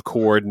offensive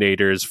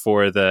coordinators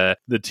for the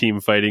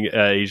team fighting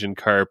Asian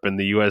carp, and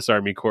the U.S.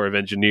 Army Corps of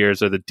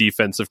Engineers are the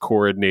defensive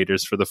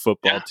coordinators for the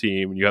football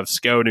team, and you have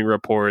scouting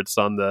reports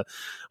on the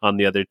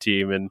other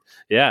team, and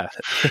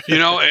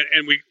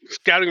and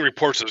scouting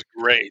reports is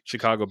great.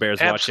 Chicago Bears,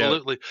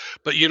 absolutely.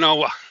 Watch out.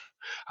 But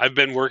I've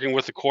been working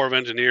with the Corps of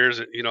Engineers,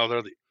 and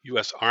they're the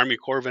U.S. Army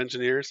Corps of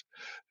Engineers,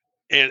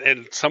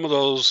 and some of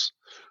those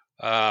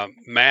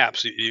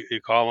maps,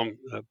 you call them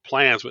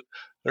plans, but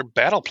they're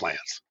battle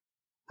plans,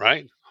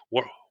 right?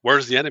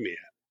 Where's the enemy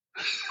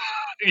at?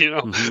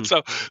 Mhm.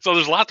 So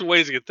there's lots of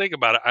ways you can think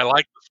about it. I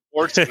like the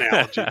sports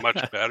analogy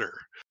much better.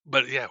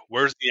 But yeah,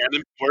 where's the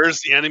enemy?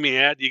 Where's the enemy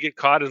at? You get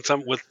caught in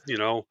some with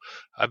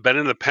I've been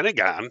in the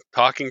Pentagon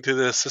talking to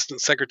the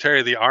Assistant Secretary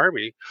of the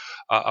Army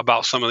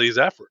about some of these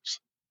efforts.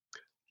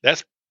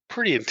 That's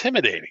pretty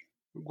intimidating.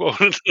 Going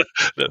to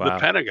the Wow.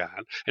 Pentagon,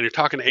 and you're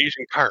talking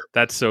Asian carp.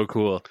 That's so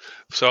cool.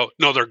 So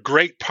no, they're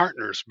great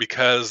partners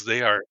because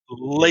they are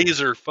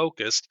laser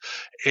focused,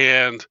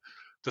 and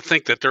to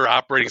think that they're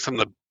operating some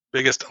of the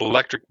biggest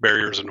electric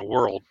barriers in the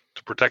world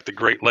to protect the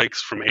Great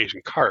Lakes from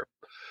Asian carp.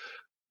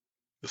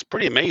 It's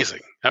pretty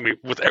amazing. I mean,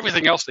 with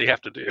everything else they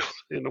have to do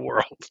in the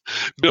world,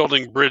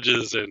 building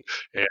bridges and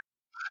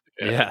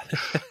Yeah.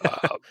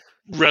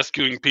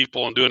 rescuing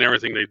people and doing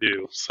everything they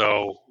do.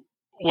 So,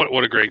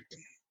 what a great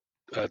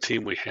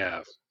team we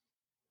have.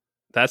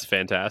 That's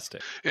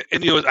fantastic.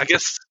 And I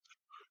guess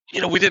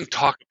we didn't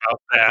talk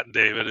about that,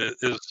 David.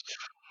 Is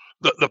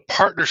the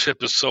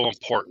partnership is so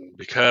important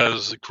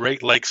because the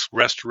Great Lakes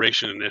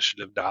Restoration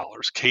Initiative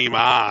dollars came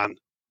on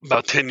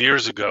about 10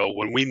 years ago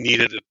when we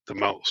needed it the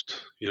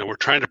most. We're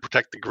trying to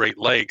protect the Great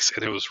Lakes,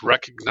 and it was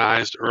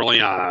recognized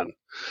early on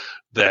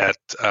that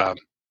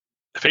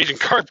if Asian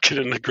carp get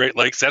in the Great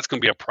Lakes, that's going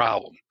to be a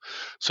problem.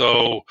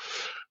 So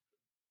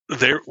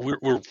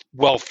we're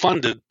well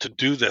funded to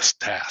do this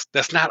task.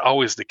 That's not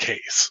always the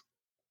case.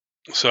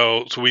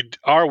 So we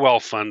are well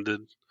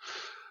funded.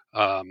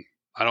 I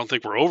don't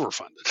think we're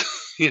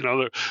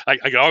overfunded. I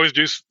can always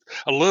do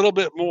a little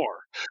bit more,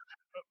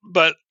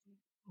 but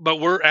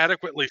we're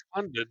adequately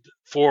funded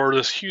for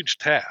this huge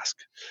task.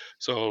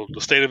 So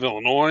the state of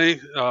Illinois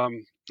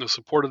is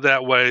supported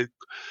that way.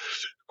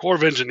 Corps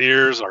of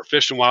Engineers, our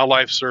Fish and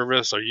Wildlife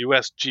Service, our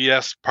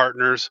USGS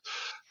partners,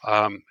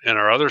 and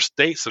our other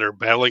states that are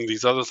battling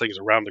these other things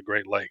around the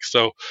Great Lakes.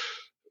 So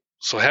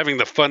having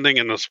the funding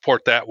and the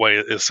support that way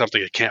is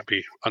something that can't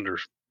be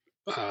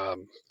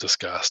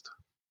discussed.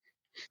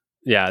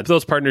 Yeah,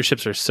 those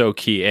partnerships are so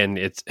key, and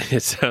it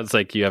sounds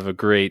like you have a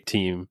great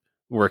team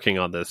working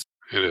on this.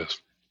 It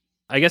is.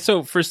 I guess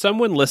so. For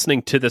someone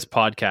listening to this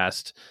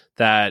podcast,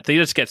 that they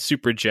just get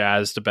super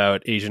jazzed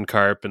about Asian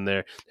carp, and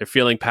they're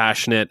feeling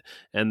passionate,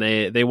 and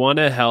they want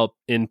to help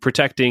in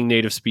protecting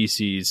native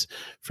species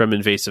from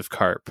invasive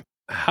carp.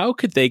 How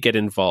could they get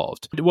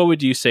involved? What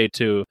would you say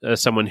to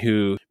someone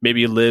who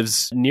maybe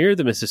lives near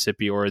the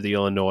Mississippi or the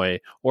Illinois,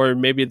 or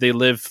maybe they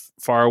live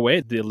far away?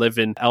 They live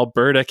in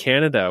Alberta,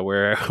 Canada,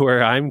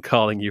 where I'm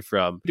calling you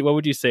from. What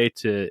would you say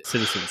to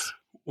citizens?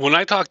 When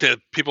I talk to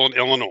people in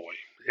Illinois,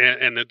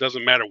 and it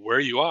doesn't matter where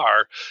you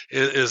are,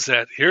 is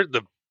that here's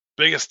the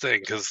biggest thing,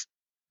 because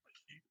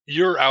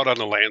you're out on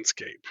the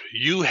landscape.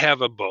 You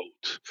have a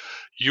boat.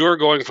 You're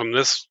going from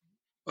this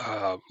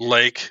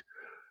lake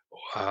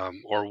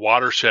or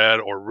watershed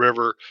or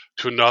river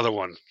to another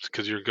one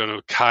because you're going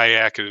to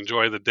kayak and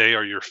enjoy the day,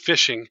 or you're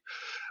fishing.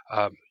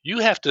 You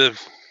have to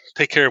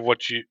take care of what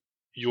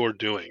you're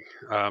doing.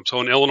 So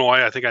in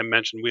Illinois, I think I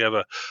mentioned we have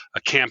a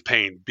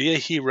campaign, Be a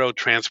Hero,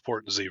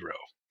 Transport Zero.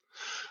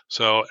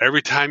 So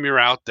every time you're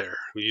out there,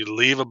 when you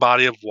leave a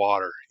body of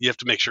water, you have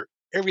to make sure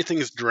everything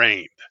is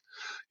drained.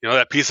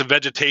 That piece of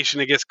vegetation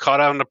that gets caught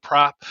on the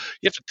prop,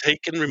 you have to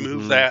take and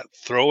remove that,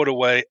 throw it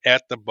away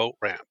at the boat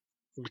ramp.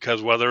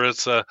 Because whether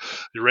it's a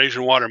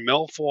Eurasian water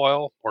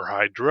milfoil or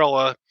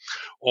hydrilla,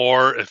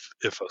 or if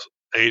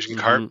Asian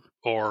carp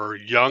or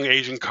young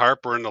Asian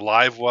carp are in the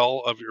live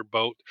well of your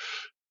boat,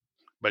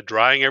 by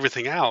drying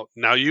everything out,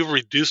 now you've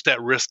reduced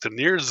that risk to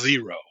near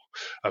zero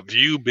of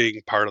you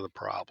being part of the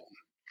problem.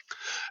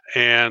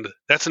 And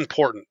that's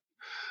important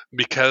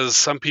because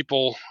some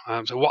people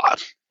say, well,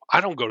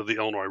 I don't go to the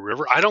Illinois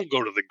River. I don't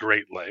go to the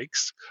Great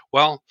Lakes.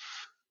 Well,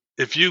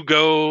 if you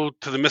go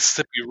to the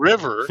Mississippi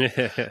River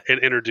and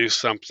introduce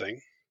something,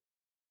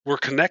 we're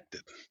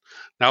connected.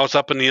 Now it's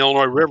up in the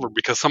Illinois River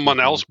because someone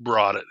else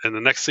brought it. And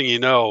the next thing you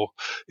know,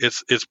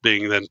 it's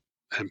being then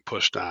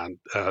pushed on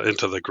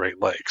into the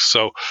Great Lakes.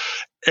 So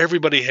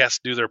everybody has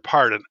to do their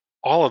part, and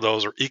all of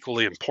those are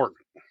equally important.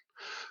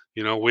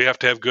 We have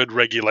to have good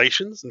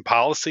regulations and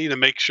policy to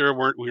make sure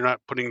we're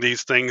not putting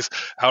these things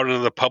out into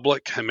the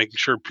public, and making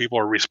sure people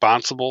are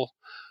responsible.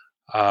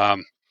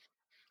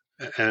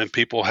 And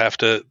people have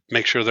to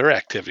make sure their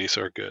activities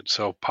are good.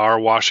 So power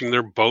washing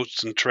their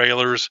boats and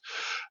trailers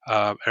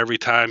every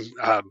time.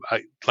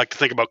 I like to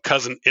think about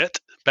Cousin It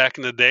back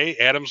in the day,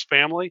 Addams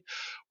Family.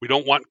 We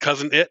don't want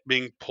Cousin It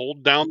being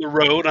pulled down the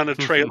road on a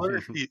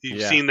trailer.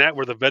 You've seen that,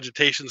 where the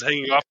vegetation's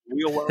hanging off the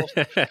wheel wells.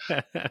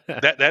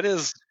 That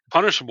is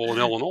punishable in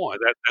Illinois.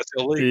 That's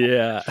illegal.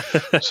 Yeah.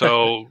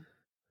 So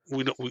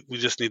we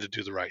just need to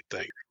do the right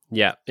thing.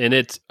 Yeah, and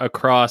it's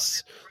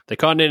across the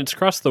continent, it's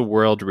across the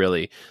world,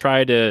 really.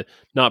 Try to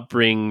not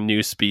bring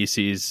new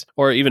species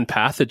or even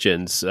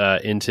pathogens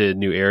into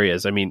new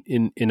areas. I mean,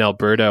 in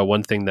Alberta,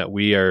 one thing that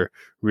we are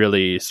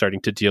really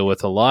starting to deal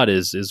with a lot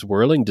is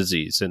whirling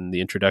disease and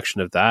the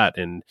introduction of that,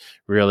 and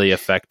really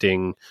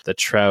affecting the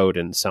trout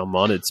and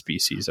salmonid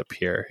species up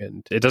here.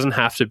 And it doesn't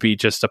have to be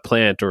just a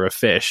plant or a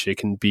fish; it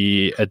can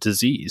be a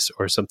disease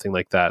or something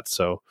like that.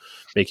 So,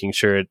 making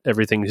sure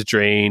everything is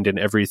drained and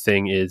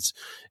everything is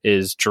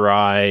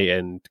dry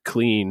and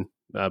clean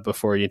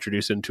before you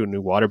introduce it into a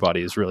new water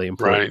body is really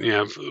important. Right.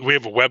 Yeah. We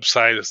have a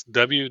website. It's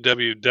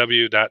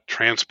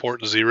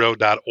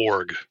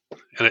www.transportzero.org.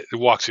 And it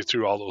walks you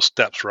through all those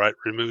steps, right?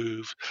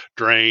 Remove,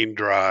 drain,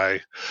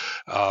 dry.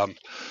 But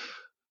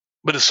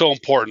it's so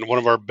important. One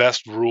of our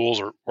best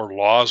rules or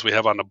laws we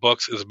have on the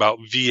books is about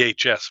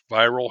VHS,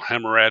 viral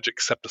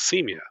hemorrhagic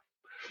septicemia.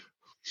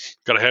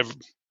 Got to have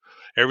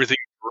everything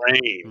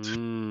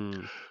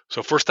drained.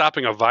 So if we're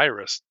stopping a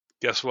virus,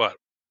 guess what?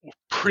 We're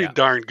pretty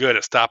darn good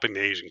at stopping the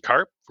Asian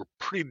carp. We're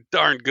pretty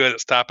darn good at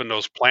stopping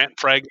those plant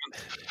fragments,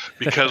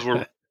 because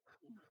we're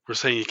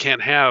saying you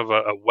can't have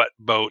a wet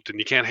boat and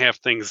you can't have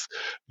things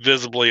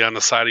visibly on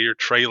the side of your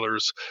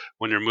trailers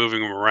when you're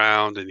moving them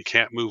around, and you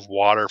can't move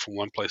water from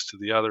one place to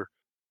the other.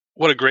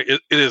 What a great,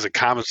 it is a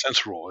common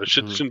sense rule. It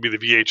shouldn't be the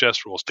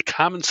VHS rule. It's the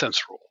common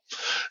sense rule.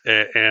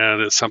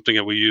 And it's something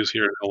that we use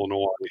here in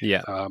Illinois.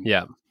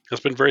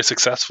 It's been very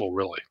successful,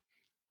 really.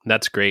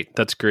 That's great.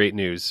 That's great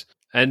news.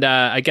 And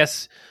I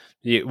guess,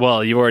 you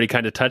already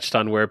kind of touched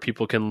on where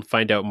people can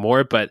find out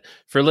more, but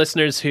for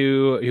listeners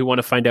who want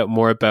to find out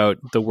more about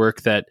the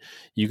work that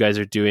you guys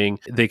are doing,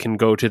 they can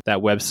go to that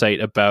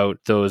website about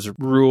those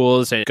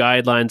rules and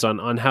guidelines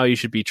on how you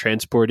should be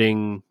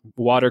transporting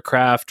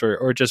watercraft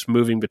or just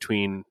moving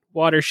between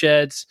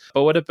watersheds.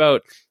 But what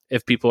about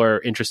if people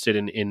are interested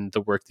in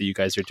the work that you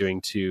guys are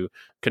doing to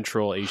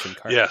control Asian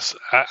carp? Yes,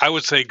 I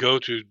would say go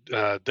to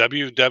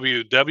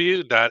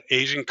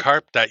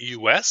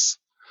www.asiancarp.us.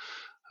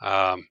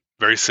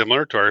 Very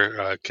similar to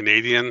our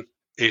Canadian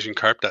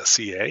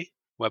asiancarp.ca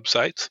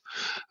websites.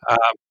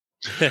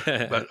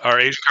 But our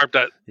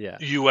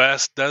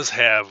asiancarp.us does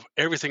have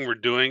everything we're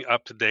doing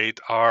up to date,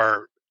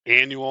 our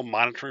annual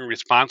monitoring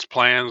response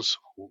plans,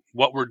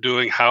 what we're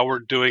doing, how we're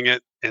doing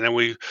it, and then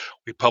we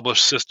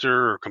publish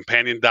sister or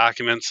companion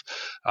documents.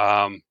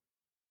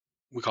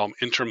 We call them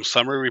interim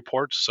summary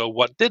reports. So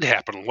what did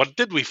happen? What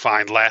did we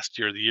find last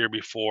year, the year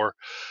before,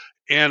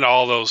 and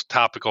all those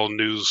topical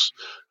news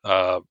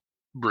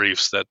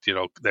briefs that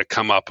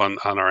come up on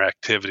our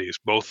activities,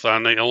 both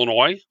on the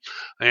Illinois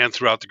and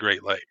throughout the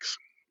Great Lakes.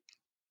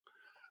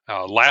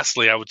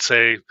 Lastly, I would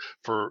say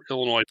for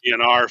Illinois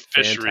DNR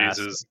fisheries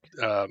is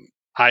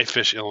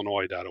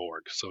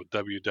ifishillinois.org. So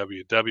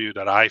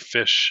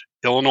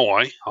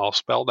www.ifishillinois, all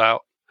spelled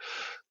out,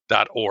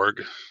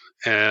 .org.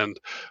 And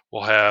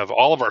we'll have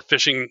all of our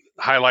fishing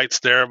highlights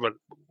there, but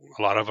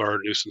a lot of our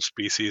nuisance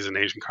species and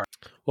Asian carp.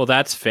 Well,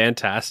 that's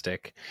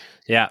fantastic.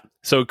 Yeah.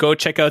 So go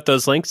check out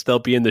those links. They'll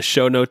be in the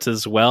show notes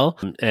as well.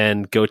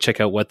 And go check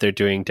out what they're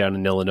doing down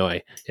in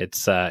Illinois.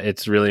 It's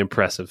really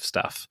impressive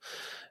stuff.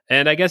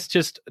 And I guess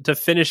just to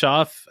finish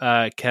off,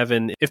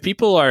 Kevin, if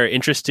people are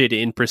interested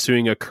in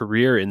pursuing a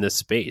career in this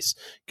space,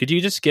 could you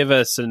just give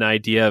us an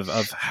idea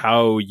of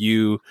how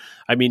you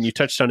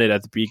touched on it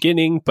at the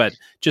beginning, but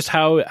just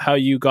how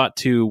you got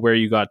to where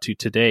you got to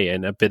today,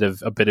 and a bit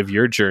of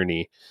your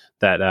journey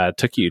that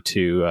took you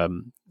to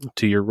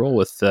your role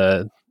with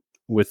the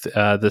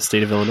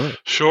state of Illinois?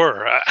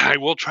 Sure. I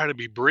will try to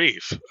be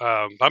brief.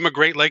 I'm a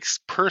Great Lakes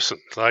person.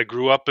 I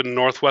grew up in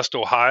Northwest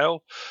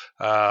Ohio,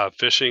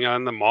 fishing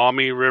on the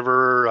Maumee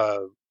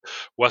River,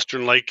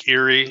 Western Lake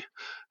Erie,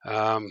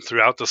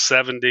 throughout the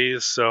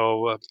 70s.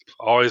 So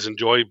always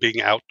enjoyed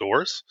being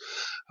outdoors.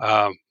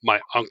 My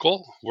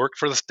uncle worked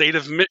for the state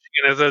of Michigan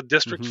as a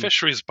district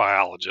fisheries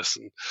biologist.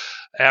 And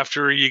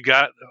after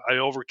I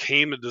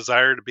overcame the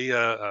desire to be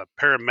a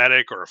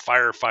paramedic or a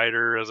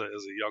firefighter as a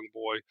young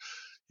boy.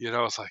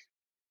 It's like,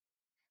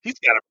 he's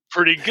got it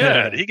pretty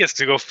good. He gets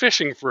to go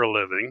fishing for a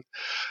living.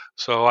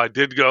 So I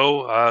did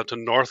go to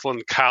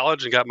Northland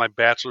College and got my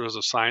Bachelor's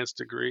of Science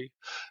degree,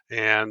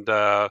 and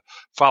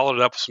followed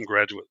it up with some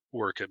graduate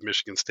work at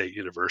Michigan State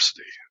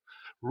University.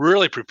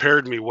 Really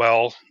prepared me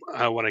well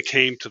when I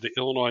came to the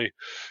Illinois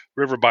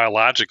River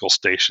Biological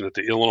Station at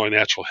the Illinois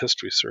Natural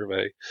History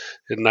Survey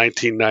in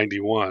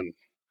 1991.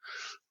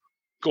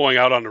 Going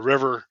out on the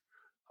river,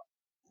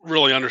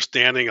 really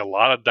understanding a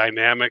lot of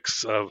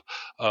dynamics of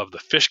the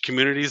fish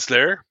communities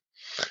there,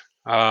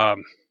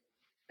 and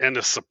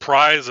the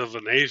surprise of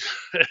an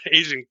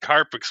Asian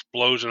carp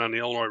explosion on the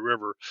Illinois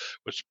River,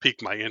 which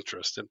piqued my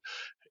interest. And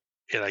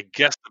I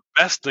guess the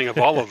best thing of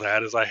all of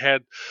that is I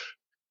had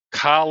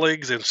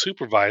colleagues and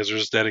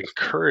supervisors that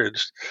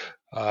encouraged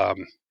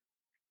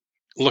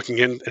looking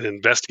in and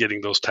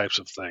investigating those types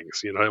of things.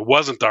 It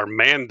wasn't our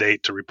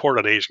mandate to report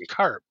on Asian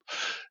carp;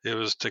 it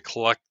was to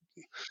collect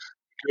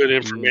good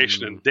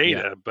information and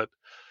data. But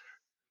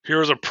here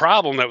was a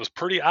problem that was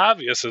pretty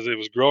obvious as it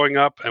was growing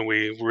up, and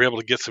we were able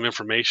to get some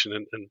information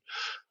and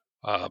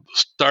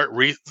start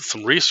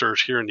some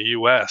research here in the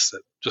U.S.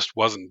 that just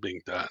wasn't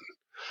being done.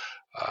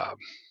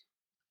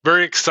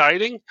 Very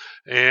exciting,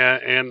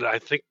 and I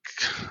think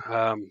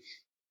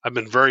I've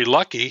been very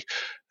lucky.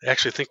 I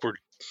actually think we're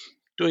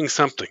doing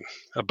something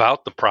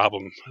about the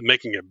problem and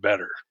making it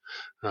better.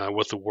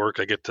 With the work,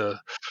 I get to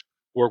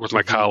work with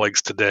my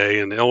colleagues today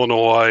in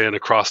Illinois and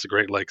across the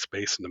Great Lakes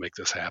Basin to make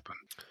this happen.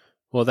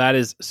 Well, that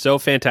is so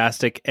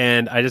fantastic.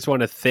 And I just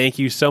want to thank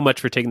you so much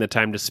for taking the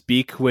time to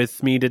speak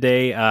with me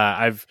today.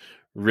 I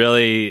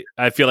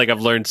feel like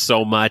I've learned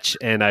so much,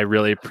 and I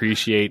really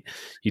appreciate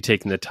you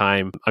taking the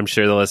time. I'm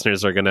sure the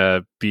listeners are going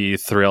to be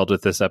thrilled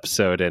with this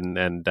episode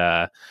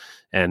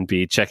and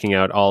be checking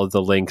out all of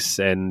the links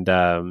and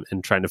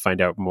trying to find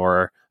out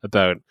more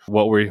about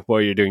what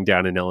you're doing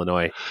down in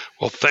Illinois.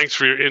 Well, thanks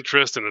for your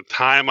interest and the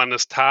time on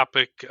this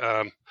topic.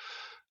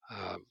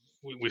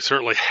 We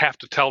certainly have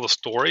to tell the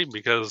story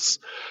because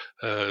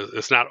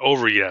it's not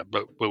over yet,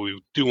 but we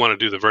do want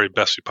to do the very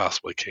best we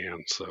possibly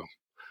can. So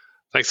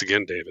thanks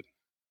again, David.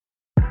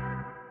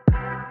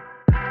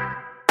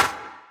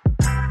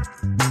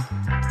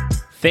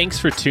 Thanks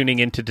for tuning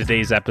into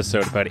today's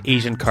episode about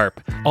Asian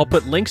carp. I'll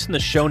put links in the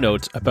show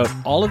notes about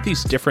all of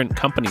these different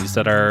companies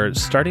that are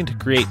starting to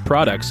create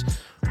products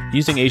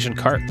using Asian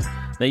carp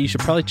that you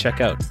should probably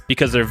check out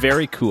because they're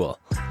very cool.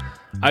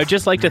 I would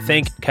just like to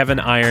thank Kevin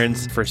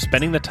Irons for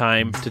spending the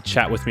time to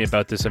chat with me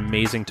about this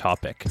amazing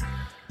topic.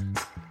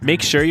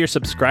 Make sure you're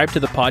subscribed to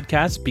the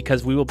podcast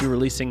because we will be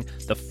releasing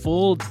the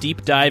full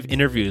deep dive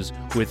interviews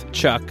with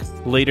Chuck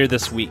later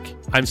this week.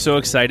 I'm so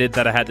excited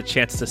that I had the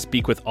chance to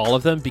speak with all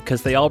of them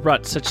because they all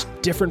brought such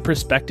different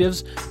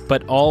perspectives,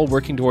 but all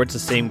working towards the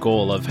same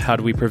goal of how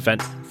do we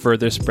prevent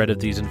further spread of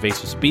these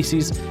invasive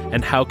species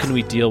and how can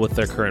we deal with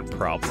their current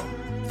problem.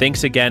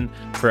 Thanks again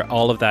for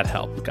all of that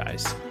help,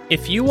 guys.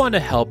 If you want to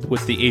help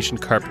with the Asian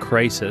carp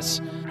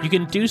crisis, you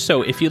can do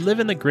so if you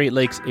live in the Great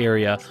Lakes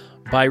area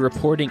by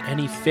reporting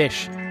any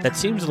fish that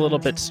seems a little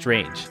bit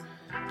strange.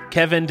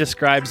 Kevin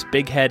describes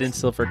bighead and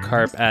silver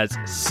carp as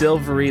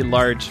silvery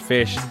large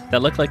fish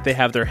that look like they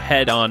have their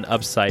head on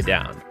upside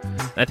down.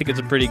 And I think it's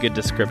a pretty good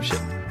description.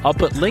 I'll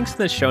put links in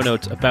the show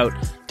notes about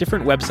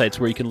different websites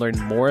where you can learn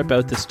more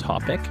about this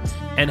topic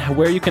and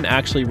where you can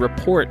actually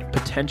report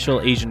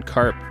potential Asian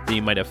carp that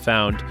you might have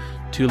found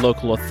to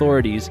local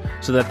authorities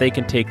so that they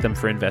can take them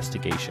for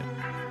investigation.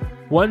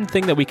 One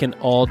thing that we can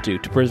all do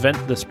to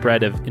prevent the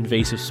spread of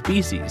invasive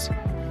species,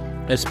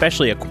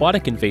 especially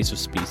aquatic invasive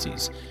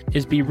species,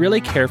 is be really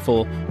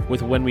careful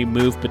with when we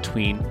move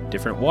between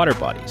different water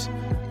bodies.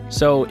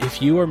 So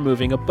if you are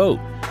moving a boat,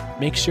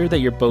 make sure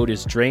that your boat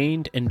is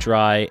drained and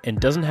dry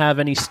and doesn't have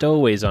any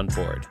stowaways on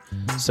board.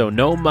 So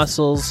no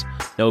mussels,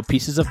 no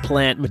pieces of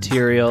plant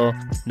material,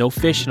 no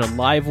fish in a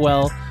live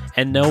well,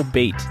 and no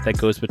bait that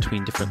goes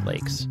between different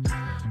lakes.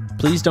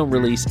 Please don't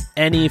release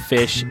any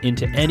fish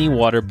into any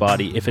water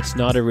body if it's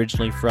not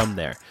originally from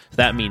there. So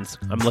that means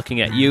I'm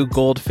looking at you,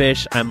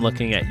 goldfish, I'm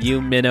looking at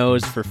you,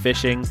 minnows, for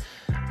fishing.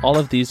 All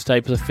of these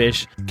types of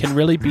fish can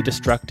really be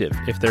destructive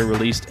if they're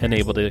released and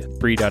able to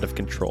breed out of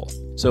control.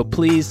 So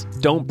please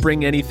don't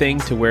bring anything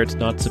to where it's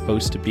not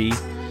supposed to be.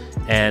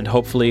 And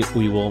hopefully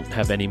we won't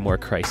have any more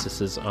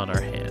crises on our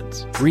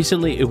hands.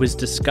 Recently, it was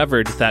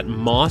discovered that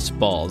moss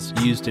balls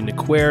used in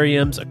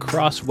aquariums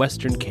across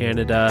Western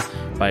Canada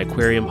by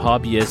aquarium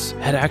hobbyists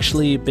had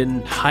actually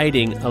been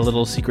hiding a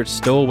little secret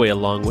stowaway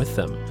along with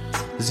them.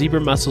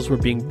 Zebra mussels were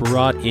being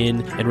brought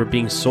in and were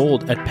being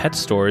sold at pet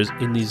stores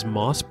in these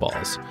moss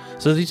balls.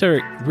 So these are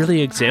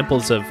really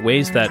examples of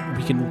ways that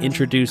we can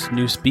introduce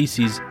new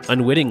species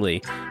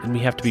unwittingly, and we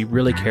have to be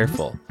really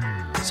careful.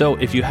 So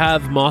if you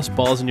have moss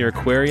balls in your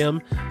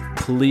aquarium,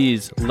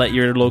 please let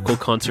your local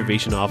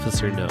conservation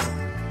officer know.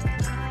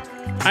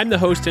 I'm the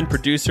host and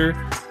producer,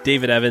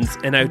 David Evans,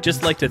 and I would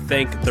just like to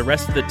thank the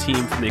rest of the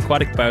team from the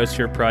Aquatic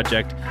Biosphere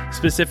Project,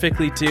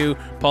 specifically to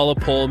Paula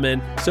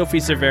Pullman, Sophie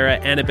Cervera,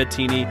 Anna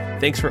Bettini.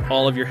 Thanks for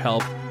all of your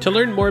help. To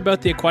learn more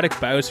about the Aquatic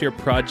Biosphere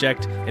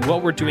Project and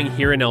what we're doing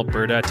here in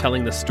Alberta,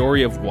 telling the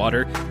story of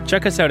water,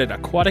 check us out at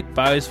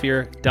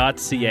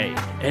aquaticbiosphere.ca.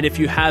 And if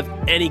you have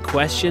any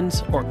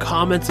questions or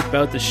comments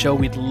about the show,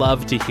 we'd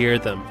love to hear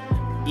them.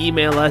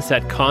 Email us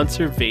at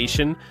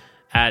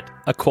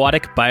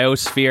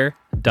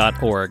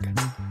conservation@aquaticbiosphere.org.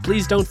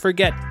 Please don't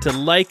forget to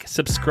like,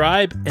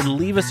 subscribe, and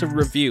leave us a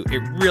review.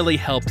 It really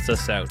helps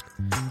us out.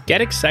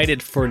 Get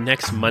excited for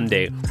next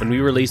Monday when we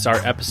release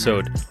our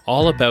episode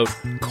all about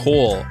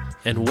coal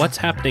and what's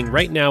happening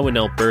right now in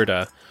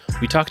Alberta.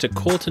 We talk to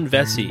Colton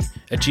Vesey,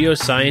 a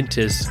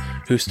geoscientist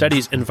who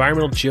studies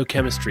environmental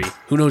geochemistry,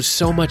 who knows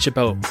so much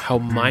about how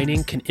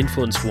mining can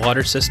influence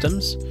water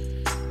systems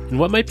and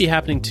what might be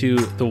happening to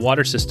the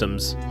water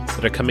systems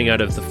that are coming out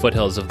of the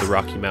foothills of the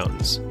Rocky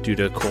Mountains due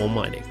to coal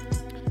mining.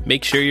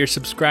 Make sure you're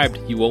subscribed.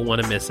 You won't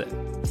want to miss it.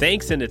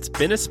 Thanks, and it's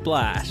been a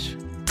splash.